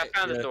 100 one. Okay, yeah, I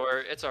found yeah. the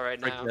door. It's alright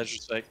Frankie now. has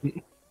respect.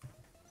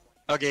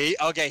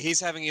 Okay, he's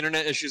having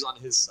internet issues on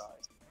his side.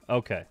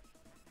 Okay.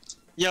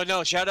 Yo,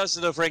 no, shout outs to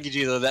the Frankie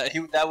G though.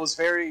 That was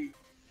very.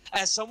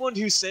 As someone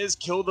who says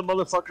kill the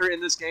motherfucker in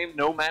this game,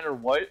 no matter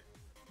what,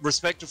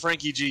 respect to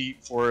Frankie G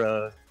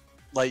for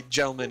like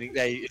gentlemen.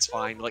 Hey, it's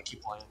fine. Like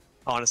keep playing.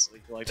 Honestly,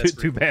 like Too, that's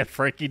too bad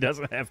Frankie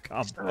doesn't have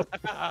combo.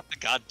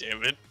 God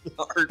damn it.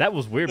 That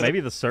was weird. Maybe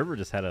the server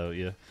just had a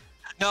yeah.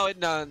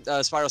 No,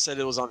 Spiral said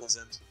it was on his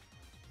end.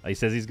 He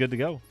says he's good to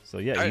go. So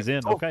yeah, All he's right,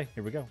 in. cool. Okay,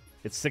 here we go.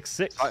 It's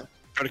 6-6. All right,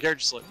 go to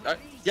character select. All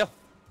right, yeah.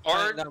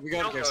 Or no, we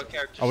got don't go character.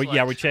 character Oh, select.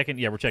 yeah, we're checking.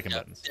 Yeah, we're checking Yeah,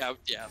 buttons. yeah,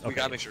 we Okay.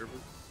 gotta make sure.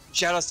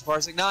 Shout outs to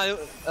Parsec. Nah,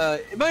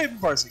 it might have been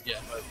Parsec, yeah,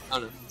 but I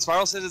don't know.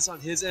 Spiral said it's on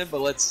his end, but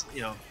let's,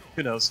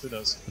 who knows?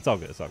 It's all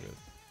good. It's all good.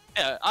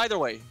 Yeah, either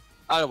way,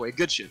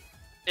 good shit.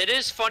 It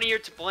is funnier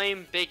to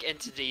blame big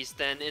entities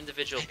than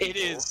individual people. It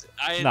is.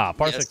 Nah,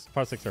 Yes.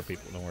 Parsecs are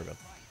people. Don't worry about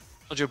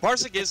Told you,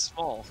 Parsec is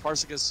small.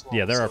 Parsec is small. that.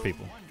 Yeah, there are so-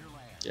 people.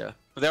 Yeah,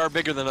 but they are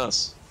bigger than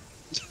us.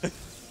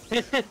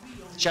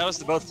 Shout outs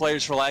to both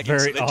players for lagging.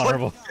 Very so they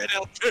honorable. put it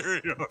out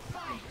very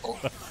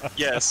honorable.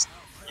 Yes,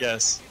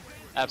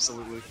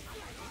 absolutely.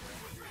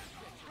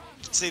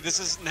 See, this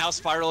is now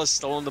Spiral has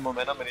stolen the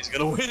momentum and he's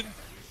gonna win.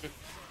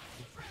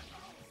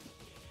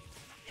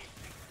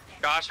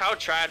 Gosh, how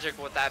tragic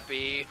would that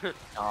be?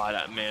 Oh,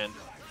 that man.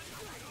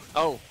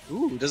 Oh,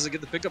 ooh, doesn't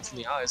get the pickup from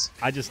the eyes.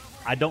 I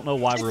don't know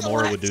why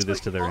Remora would do this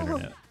to their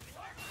internet.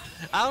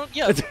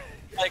 Yeah,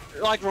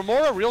 like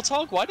Remora, real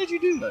talk, why did you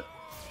do that?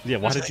 Yeah,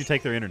 why did you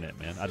take their internet,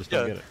 man? I just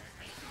don't get it.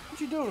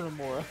 What you doing,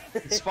 Amora?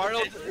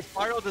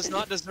 Spiral does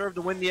not deserve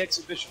to win the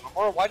exhibition.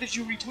 Remora, why did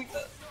you retweet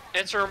that?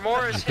 It's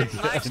Remora's hit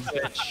knife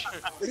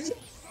switch.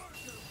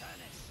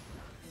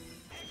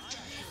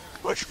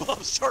 Quick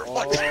bomb, start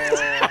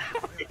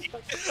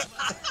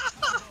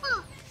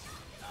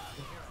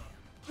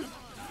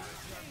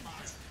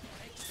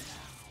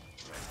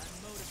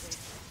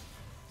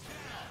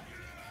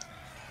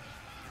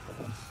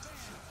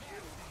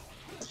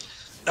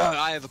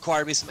I have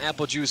acquired me some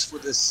apple juice for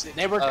this.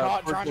 They were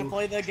caught trying to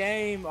play the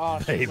game. Oh,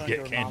 she's Babe, under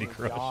get Candy Mama's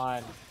Crush.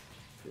 yawn.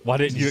 Why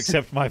didn't you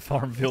accept my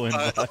Farmville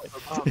invite?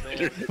 Oh,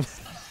 man.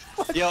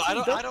 Yo, I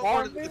don't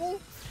want to.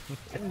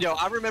 Yo,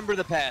 I remember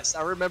the past.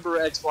 I remember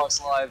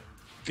Xbox Live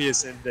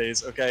PSN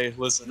days. Okay,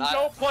 listen.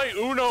 Don't play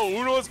Uno.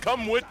 Uno's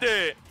come with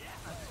it.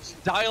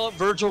 Dial-up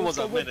Virgil was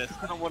a minute.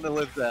 I don't want to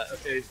live that.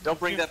 Okay, don't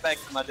bring that back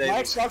to my My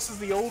days. Xbox is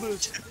the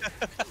oldest.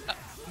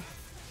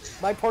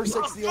 My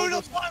Parsec's the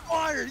oldest.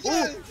 Wire,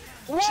 yeah.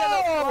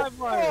 Whoa!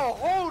 Whoa,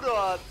 hold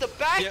on. The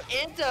back Yep.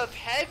 end of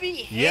heavy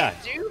hit, Yeah.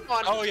 dude,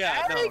 on Oh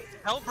yeah, no. Tag?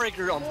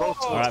 Hellbreaker on both.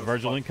 All right,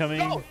 Virgil incoming.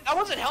 No, that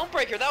wasn't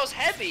Helmbreaker, that was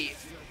heavy.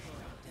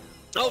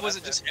 Oh, was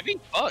it just heavy?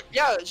 Fuck.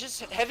 Yeah, it's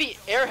just heavy,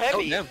 air Oh,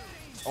 heavy. damn.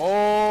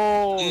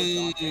 Oh,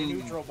 Dante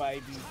neutral,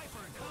 baby.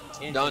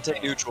 Dante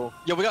neutral.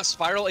 Yo, we got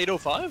Spiral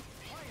 805.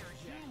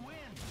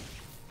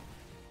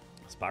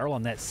 Spiral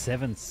on that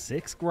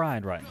 7-6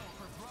 grind right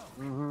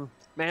now.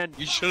 Man,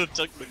 you should have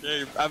took the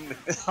game.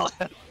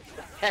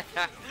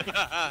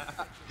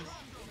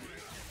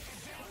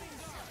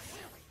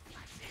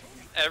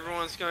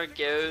 Everyone's gonna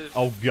give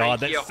Oh god,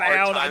 Frankie that a hard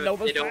sound! I time know if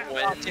the they don't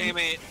sound. win. Damn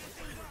it.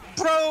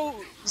 Bro,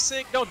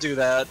 sick, don't do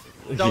that.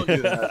 Don't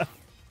do that.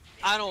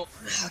 I don't.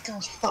 Oh,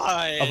 gosh,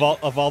 why?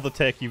 Of all the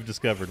tech you've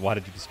discovered, why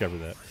did you discover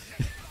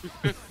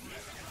that?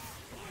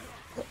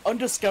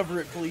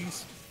 Undiscover it,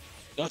 please.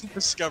 Don't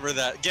discover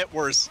that. Get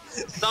worse.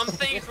 Some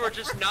things were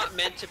just not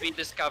meant to be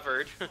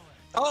discovered.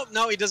 Oh,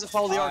 no, he doesn't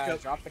follow the arc Alright,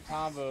 up. drop the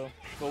combo.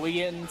 But we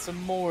getting some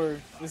more.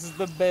 This is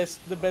the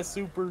best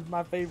super,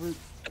 my favorite.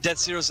 Dead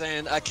Zero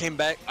saying, I come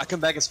back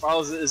as far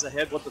as it is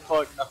ahead. What the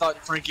fuck? I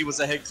thought Frankie was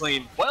ahead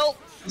clean. Well.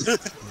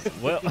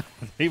 Well,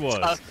 he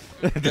was.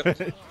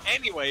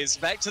 Anyways,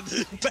 back to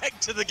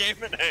the game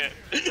at hand.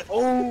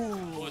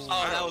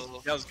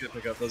 Oh, that was good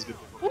pickup. That was good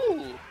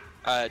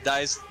pickup.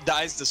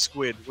 Dies the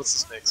squid. What's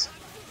this next?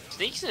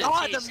 Sneaks in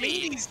Oh, the TC.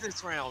 meaties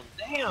this round.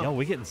 Damn. Yo,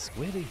 we getting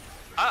squiddy.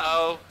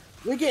 Uh-oh.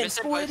 we're getting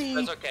Missing place, squiddy.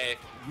 That's okay.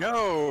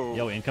 Yo.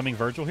 Yo, incoming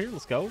Virgil here.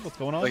 Let's go. What's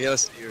going on? Oh, yeah,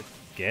 let's see here.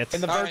 Gets.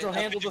 And the All Virgil right,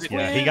 handled the yeah,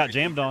 squid. Yeah, he got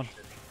jammed on.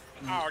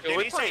 Oh, Yo, did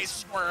we're he say playing-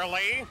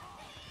 swirly?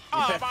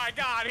 Oh my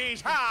god,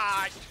 he's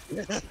hot!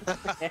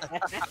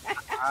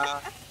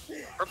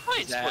 We're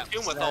playing Zap,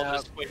 Splatoon with all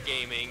this zap. Squid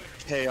Gaming.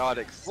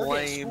 Chaotic We're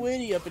getting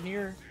flame. squiddy up in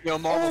here. Yo,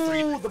 Marvel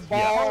 3. Oh, the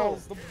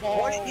balls, the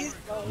balls. What is?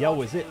 Yo,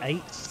 is it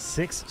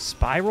 8-6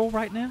 Spiral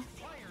right now?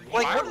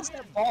 Like, what is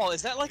that ball?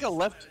 Is that like a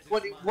left?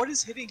 What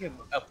is hitting him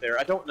up there?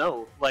 I don't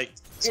know. Like,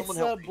 someone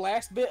It's help the me.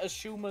 blast bit of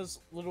Shuma's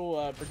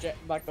little project,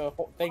 like the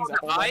things that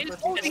hold eyes? on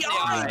for Oh, people. the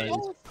eyes! eyes.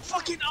 Oh,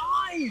 fucking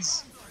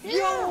eyes!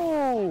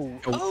 Yo,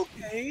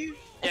 Okay.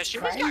 Yeah, she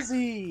was got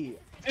crazy.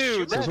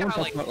 Dude, Does that, someone kinda talk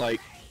like- about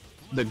like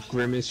the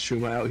grimmest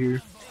Shuma out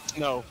here?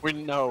 no,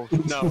 no.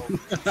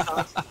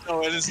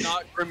 No, it is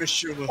not Grimace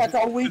Shuma. That's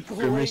a week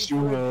Grimace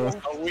late.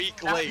 Shuma. A week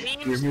that late.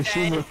 meme's You're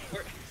dead. missing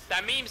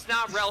That meme's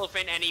not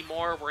relevant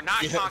anymore. We're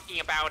not Yeah. talking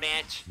about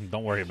it.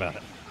 Don't worry about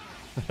it.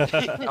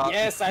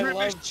 Yes, I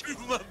Grimace love.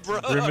 Shuma,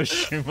 bro.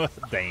 Grimace Shuma.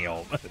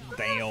 Damn.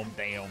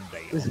 Damn.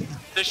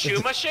 The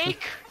Shuma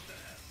Shake?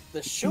 The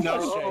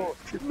Shuma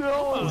shake.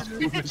 No.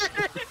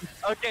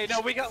 Okay,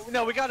 we got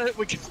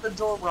the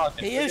Dorm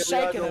Rocket. He is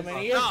shaking him, and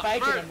he is No,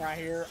 faking Bert. him right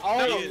here.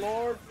 Oh He is.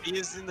 Lord! He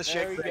is in the There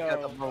shake we break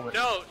at go. the moment.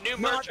 No, new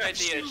merch Not the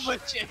ideas. Shuma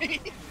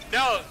shake.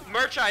 No,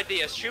 merch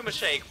ideas. Shuma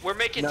Shake. We're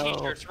making No.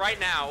 t-shirts right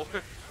now.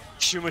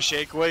 Shuma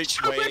shake weight.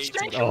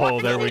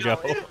 Oh, there we go.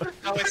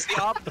 No, it's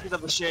the opposite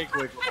of a shake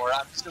weight before.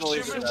 I'm just gonna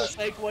leave it at that.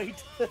 Shake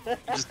weight. I'm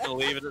just gonna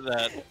leave it at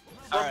that.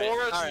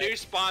 Remora's new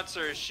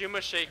sponsor is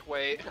Shuma Shake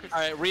Weight.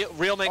 Alright,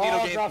 real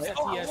Magneto drops game.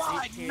 the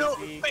TSC. No,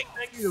 fake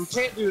Magneto,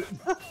 can't do it.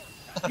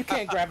 You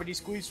can't gravity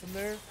squeeze from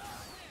there.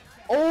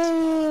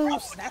 Oh,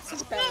 snaps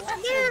his back.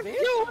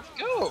 Yo, let's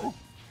go.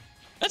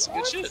 That's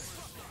good shit.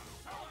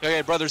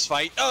 Okay, brothers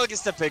fight. Oh, it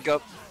gets the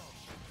pickup.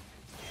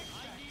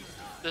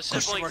 The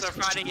siblings are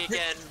fighting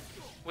again.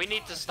 We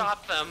need to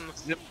stop them.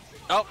 Yep.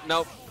 Oh,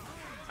 nope.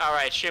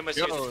 Alright, Shuma's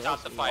here to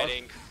stop the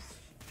fighting.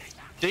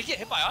 Did he get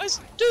hit by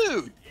ice?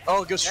 Dude!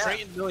 Oh, it goes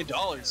straight in $1 million.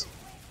 Oh,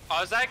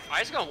 is that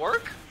ice gonna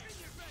work?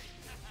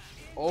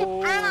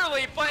 Oh,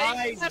 Barely, but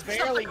Ice that's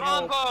barely the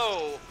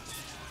combo!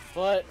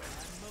 but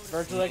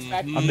virtual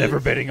X-Pac. I'm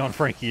never betting on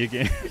Frankie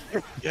again.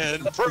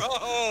 Again, bro!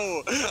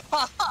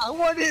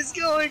 What is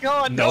going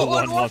on? No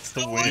one wants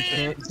to win.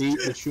 Can't beat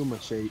the Shuma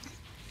shake.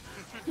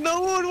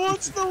 No one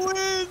wants to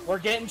win! We're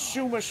getting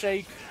Shuma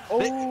Shake. Oh,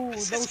 no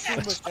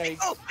Shuma Shake.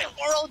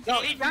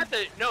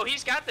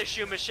 He's got the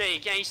Shuma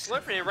Shake, and he's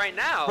slipping it right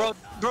now.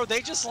 Bro,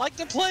 they just like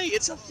to play.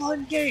 It's a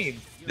fun game.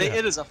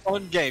 It is a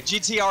fun game.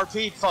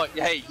 GTRP, fun.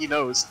 Hey, he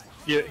knows.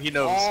 Yeah, he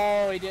knows.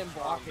 Oh, he didn't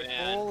block it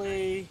man.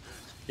 fully.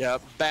 Yeah,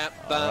 bam,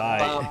 bam,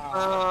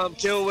 Right. bam.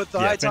 Kill with the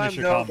Yeah, high time. finish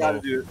a No, combo.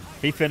 gotta do it.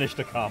 He finished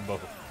a combo.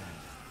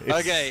 It's-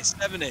 Okay,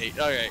 7-8.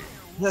 Okay.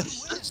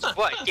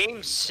 What,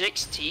 game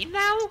 16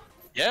 now?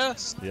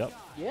 Yes. Yep.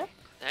 Yep.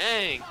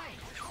 Dang.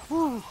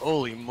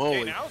 Holy Hey,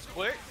 moly. that was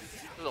quick.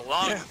 This is a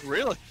long. Yeah,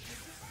 really?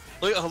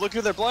 Look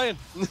who they're playing.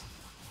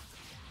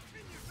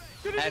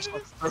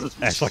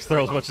 Ashlock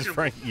throw as much as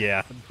Frank.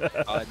 Yeah.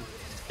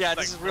 Yeah,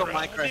 this is real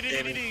Minecraft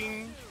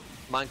gaming.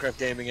 Minecraft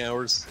gaming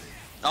hours.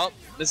 Oh,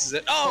 this is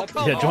it. Oh,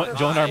 come Yeah, on.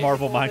 join our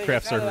Marvel Before they Minecraft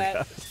get server. out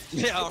of guys.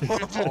 Yeah,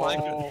 Marvel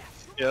Minecraft. Oh,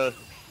 Yeah.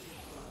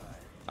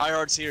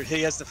 IR's here.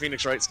 He has the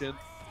Phoenix Wright skin.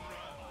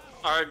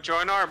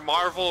 Join our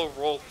Marvel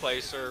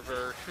roleplay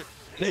server.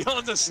 They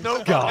on the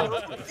snow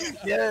God.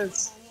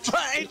 Yes.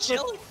 Hey,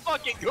 Chili,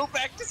 fucking go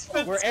back to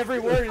Spencer. where every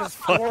word is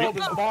world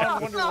is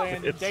Bond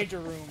Wonderland and Danger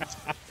Room.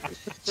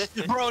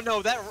 Bro,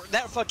 no,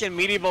 that fucking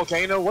meaty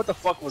volcano. What the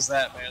fuck was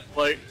that, man?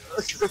 Like,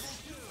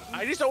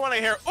 I just don't want to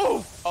hear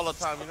ooh all the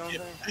time. You know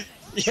what I'm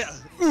saying?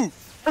 yeah. Ooh,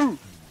 ooh,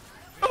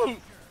 ooh,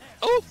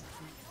 ooh.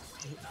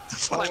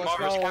 Like let's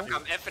Marvel's go.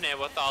 Capcom Infinite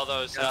with all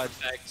those God.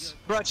 effects.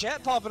 Bro,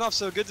 chat popping off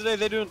so good today.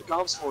 They're doing the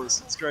comms for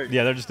us. It's great.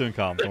 Yeah, they're just doing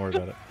comms. Don't worry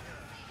about it.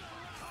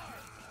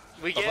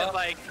 We get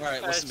like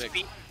Alright, what's the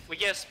mix? we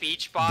get a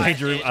speech bot.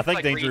 Danger Room. and, I think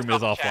like, Danger reads Room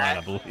is off offline, chat.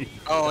 I believe.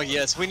 Oh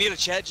yes, we need a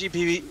chat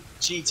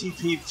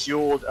GTP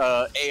fueled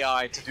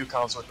AI to do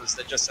comms with us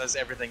that just says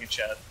everything in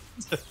chat.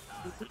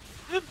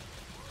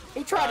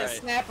 He tried to Alright.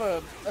 snap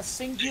a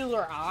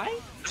singular eye?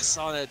 I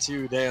saw that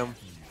too. Damn.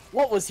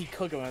 What was he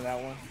cooking with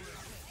that one?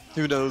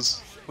 Who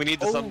knows? We need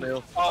the Oh.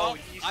 thumbnail. Oh,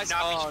 you I should not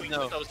be saw- tweeting no.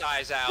 with those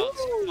eyes out.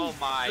 Oh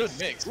my. Good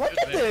mix. Look good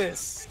at mix.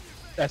 this!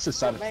 That's the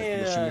side effect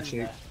of the Man. Shuma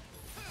shake.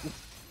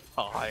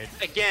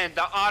 Again,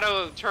 the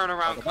auto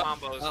turnaround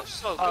combos are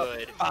so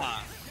good.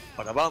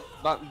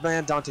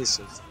 Man, Dante's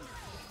so.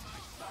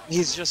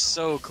 He's just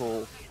so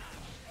cool.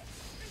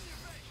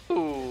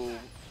 Ooh,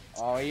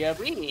 Oh, yeah.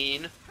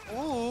 green.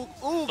 Ooh,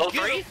 Level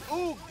get three? him.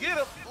 Ooh, get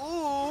him.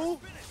 Ooh.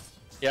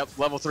 Yep,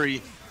 level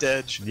 3.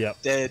 Dead.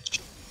 Yep. Dead.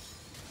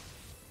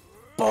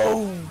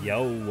 Boom!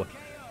 Yo.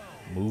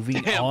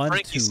 Moving Damn, on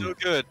Frankie's to so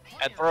good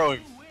at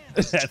throwing.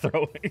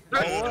 throwing. We're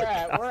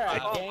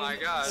at Oh game my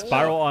God. four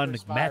Spiral on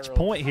for match Spiral.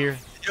 point here.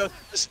 Yo,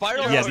 the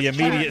spiral. Yeah, the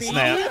immediate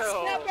snap.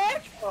 Snap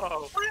back?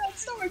 Oh.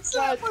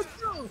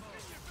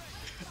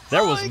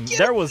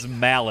 There was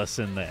malice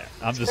in that.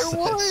 I'm just There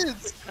saying.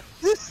 was.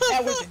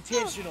 That was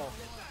intentional.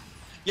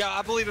 Yeah,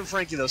 I believe in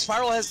Frankie though.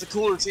 Spiral has the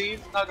cooler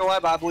team. Not gonna lie,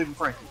 but I believe in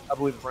Frankie.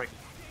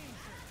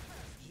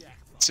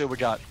 Let's see what we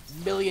got.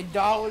 $1 million.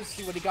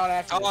 See what he got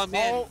after Oh this.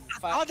 man.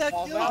 Fall that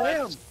fall kill back.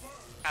 him.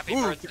 Happy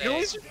Ooh, birthday.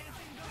 kills?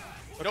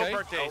 No Okay.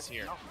 birthdays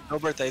here. No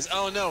birthdays.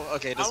 Oh no.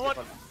 Okay, I doesn't want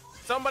get fun.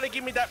 somebody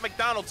give me that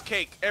McDonald's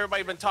cake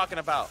everybody been talking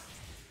about.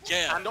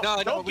 Yeah.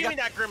 Don't we give me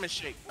got- that Grimace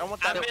shake. I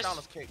want I that miss-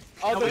 McDonald's cake.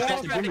 Oh, the it's one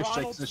not with the Grimace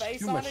Ronald's shake, it's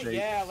face Shuma on it? shake.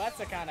 Yeah, that's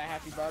a kind of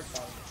happy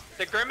birthday.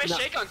 The Grimace No.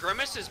 shake on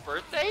Grimace's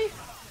birthday?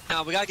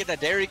 No, we gotta get that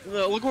Dairy.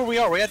 Look where we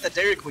are. We're at the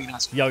Dairy Queen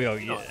house. Yo,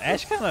 yeah.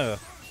 Ash kind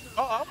of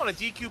Oh, I want a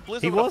DQ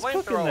Blizzard he with was a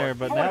cooking flamethrower. there,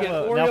 but I wanna get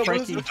now Oreo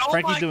Frankie's Blizzard.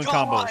 Frankie's doing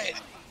combos.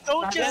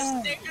 Don't just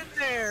Yeah. stick it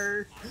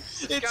there.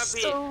 gotta It's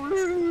be- so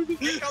rude.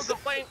 Here comes the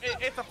flame.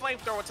 It's a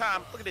flamethrower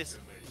time. Look at this.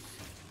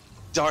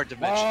 Dark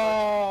dimension.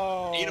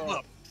 Oh. Eat 'em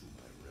up.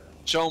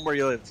 Show 'em where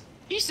you live.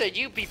 He said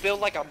you'd be built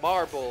like a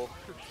marble.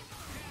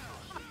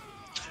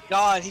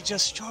 God, he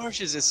just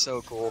charges. It's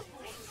so cool.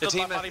 The Built by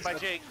team, Body by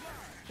has, Jake.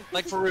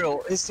 like for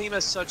real, his team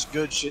has such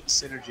good shit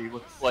synergy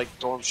with like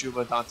Dorm,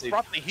 Shuma, Dante.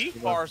 Brought the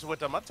heat bars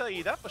with him. I'll tell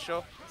you that for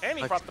sure. And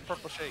he Like- brought the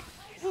purple shake.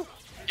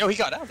 Yo, he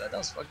got out of that. That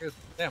was fucking good.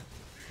 Damn.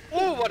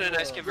 Ooh, what a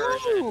nice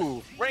conversion.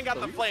 Ooh. Ring out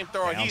the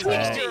flamethrower. He's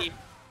Down pure, bad.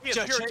 he is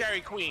Check- pure check.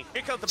 Dairy Queen.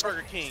 Here comes the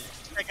Burger King.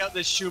 Check out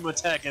this Shuma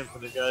Tech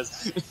Infinite,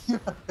 guys.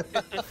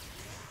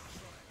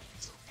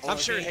 I'm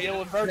sure can't Hayden deal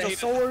with Virgil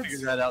swords.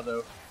 figures that out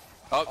though.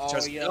 Oh, Oh,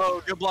 trust yeah.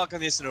 Oh, good block on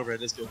the instant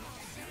overhead. That's good.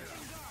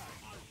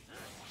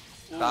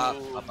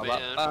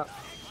 Man.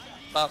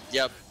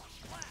 Yep.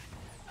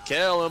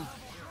 Kill him.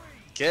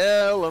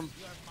 Kill him.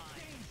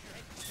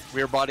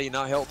 Rear body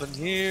not helping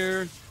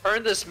here.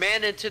 Turn this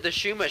man into the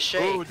Shuma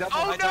Shake. Ooh, double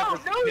high no, tackle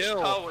no!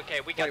 kill. Oh, okay,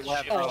 we got Wait, the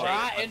what Shuma happened? Shake.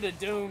 Right into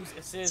Doom's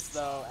assist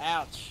though.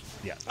 Ouch.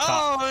 Yeah.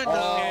 Oh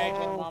Okay,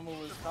 no. Mama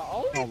was.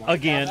 Oh my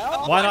Again.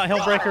 God. Why not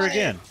Hellbreaker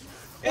again?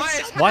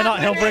 Why not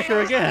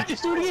Hellbreaker again?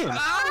 Just do it again.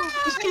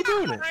 Just keep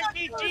doing it.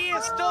 Frankie G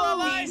is still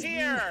alive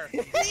here.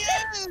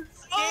 Yes.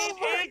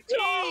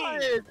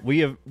 We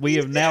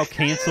have now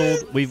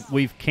canceled.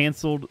 We've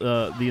canceled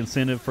the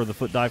incentive for the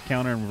foot dive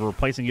counter, and we're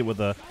replacing it with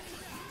the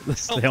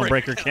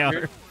Hellbreaker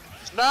counter.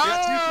 No! We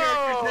got 2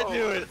 characters that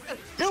do it.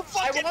 He'll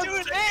fucking I do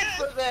want it paid again.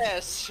 for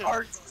this.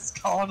 Arts is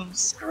calling them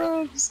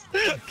scrubs.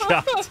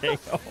 God damn.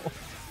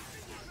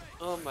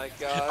 Oh my Art,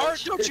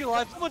 gosh. don't you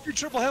lie? Put your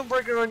triple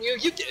Hellbreaker on you.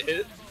 You get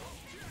hit.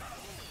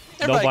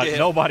 Everybody get hit.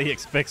 Nobody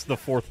expects the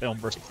 4th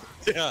Hellbreaker.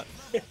 Yeah.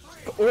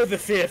 Or the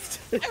 5th.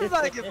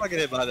 Everybody get fucking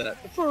hit by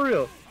that. For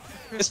real.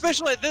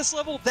 Especially at this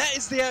level, that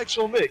is the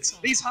actual mix.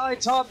 These high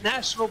top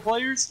national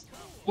players,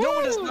 no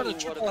one has done a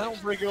triple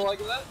Hellbreaker like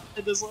that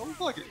at this level.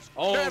 Fuck it.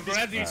 Oh, Grab these-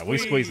 grab these Alright, we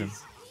squeezing.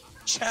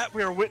 Chat,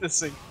 we are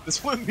witnessing.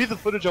 This wouldn't be the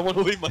footage I want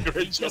to leave my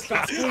grade. Just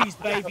got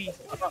squeezed, baby.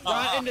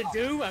 Right into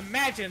Doom.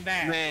 Imagine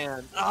that.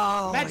 Man.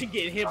 Oh, Imagine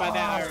getting hit by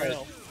that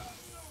IRL.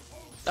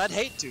 I'd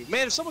hate to.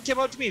 Man, if someone came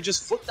up to me and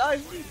just foot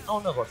dived me, I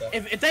don't know about that.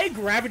 If they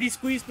gravity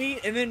squeezed me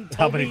and then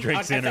How told many me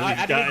drinks I, in are I,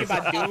 these I didn't get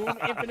guys? my Doom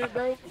Infinite,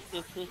 bro.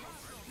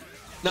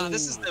 No,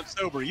 this is them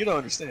sober. You don't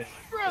understand.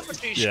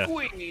 Gravity Yeah.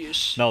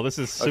 squeeze. No, this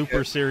is super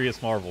Okay.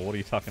 serious Marvel. What are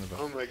you talking about?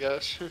 Oh my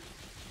gosh.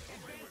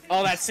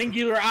 Oh, that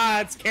singular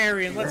odds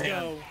carrying. Let's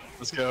go.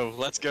 Let's go.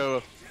 Let's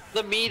go.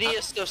 The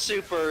meatiest of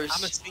supers.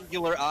 I'm a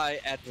singular eye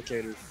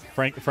advocator.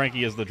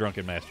 Frankie is the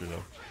drunken master,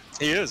 though.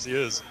 He is. He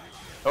is.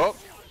 Oh.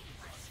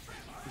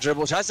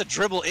 Dribble. Tries to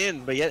dribble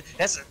in, but yet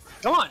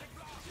come on.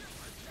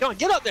 Come on.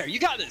 Get up there. You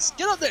got this.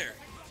 Get up there.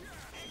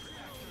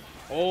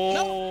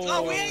 Oh.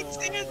 No, we ain't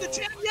seen the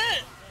 10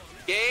 yet.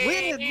 Game,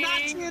 We did not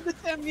see the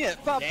 10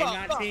 yet. Pop, Game pop,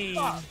 pop, 19.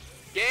 pop.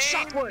 Game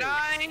Shockwave.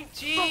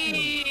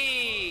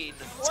 19.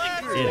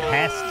 It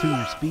has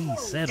to be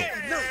settled.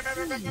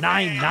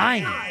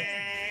 9-9.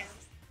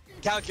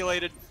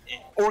 Calculated,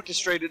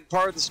 orchestrated,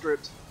 part of the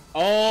script.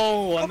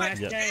 Oh, a match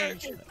Yep.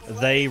 change.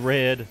 They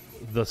read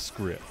the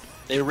script.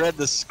 They read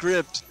the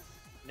script.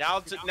 Now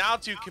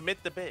to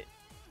commit the bit.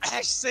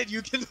 Ash said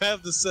you can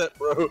have the set,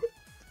 bro.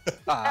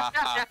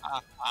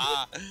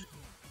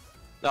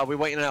 No, we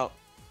waiting out.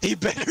 He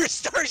better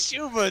start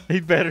shooting. He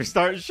better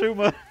start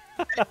Shuma.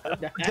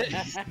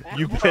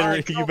 You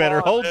better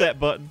hold that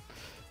button.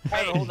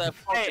 Hey, Hold that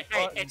hey, fucking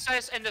button. it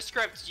says in the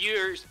script,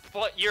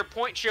 your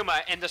point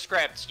Shuma in the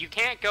script. You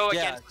can't go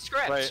Yeah, against the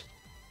script. right.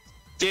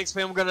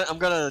 DXP, I'm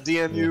gonna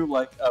DM you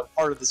like a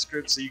part of the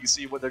script so you can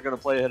see what they're gonna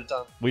play ahead of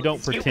time. We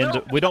don't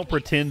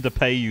pretend to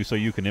pay you so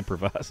you can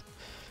improvise.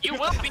 You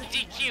will be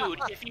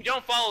DQ'd if you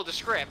don't follow the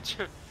script.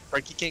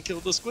 Frankie can't kill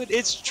the squid.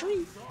 It's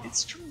true.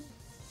 It's true.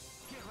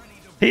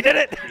 He did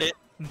it.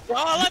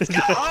 Oh, let's go.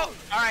 All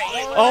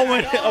right. Oh,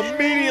 and it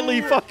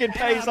immediately fucking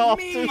pays off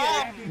too.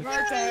 Happy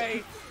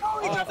birthday. Oh,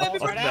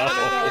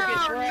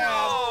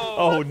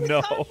 Oh, no. Oh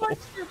no.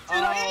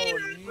 Oh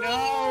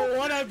no!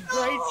 What a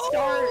great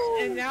start,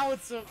 and now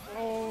it's a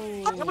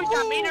We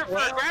got meter for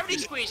a gravity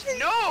squeeze.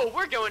 No,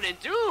 we're going in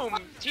Doom.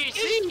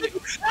 TC.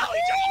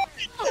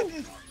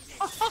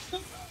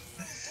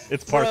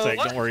 It's Parsec.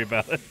 what? Don't worry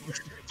about it.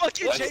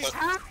 Fucking What Jason. is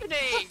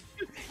happening?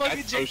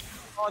 Fucking Jason.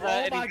 saw that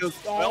Oh and my he goes,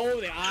 oh,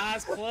 the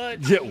eyes clutch.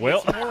 Yeah,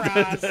 well. Some more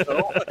eyes.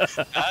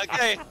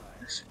 okay.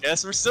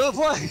 Guess we're still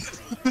playing.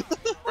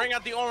 Bring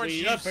out the orange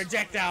Speed up juice.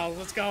 projectiles.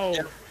 Let's go.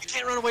 Yeah, you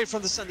can't run away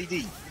from the Sunny D.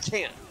 You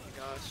can't.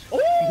 Gosh.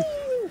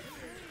 Ooh!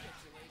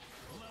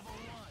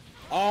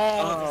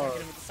 Oh,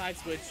 hit him with the side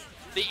switch.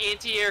 The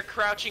anti-air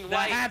crouching The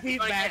light. happy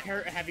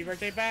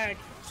birthday bag.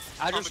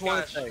 I just Oh my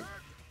want to gosh.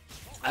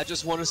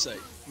 say,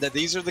 that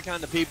these are the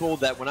kind of people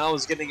that when I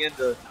was getting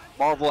into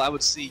Marvel, I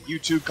would see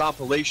YouTube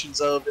compilations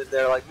of, and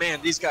they're like,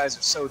 man, these guys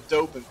are so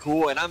dope and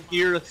cool. And I'm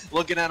here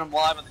looking at them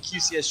live on the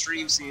QCS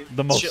stream, seeing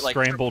The most shit like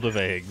scrambled of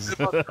eggs.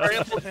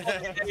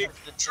 the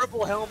triple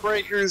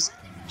Helmbreakers,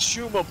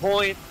 Shuma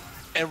Point,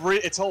 and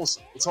it's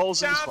wholesome. It's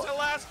wholesome as Down fuck. to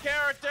last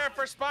character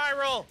for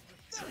Spiral.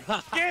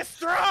 Get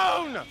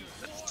thrown.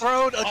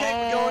 Throne, okay,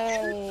 we're going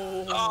in.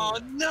 Oh. Oh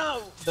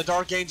no! The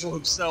Dark Angel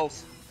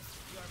himself.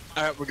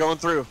 Alright, we're going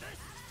through.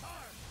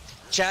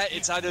 Chat,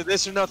 it's either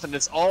this or nothing.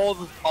 It's all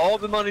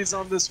the money's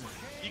on this one.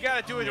 You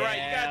gotta do it right.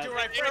 You gotta do it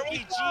right.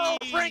 Frankie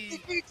G.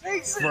 Frankie G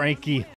takes it! Frankie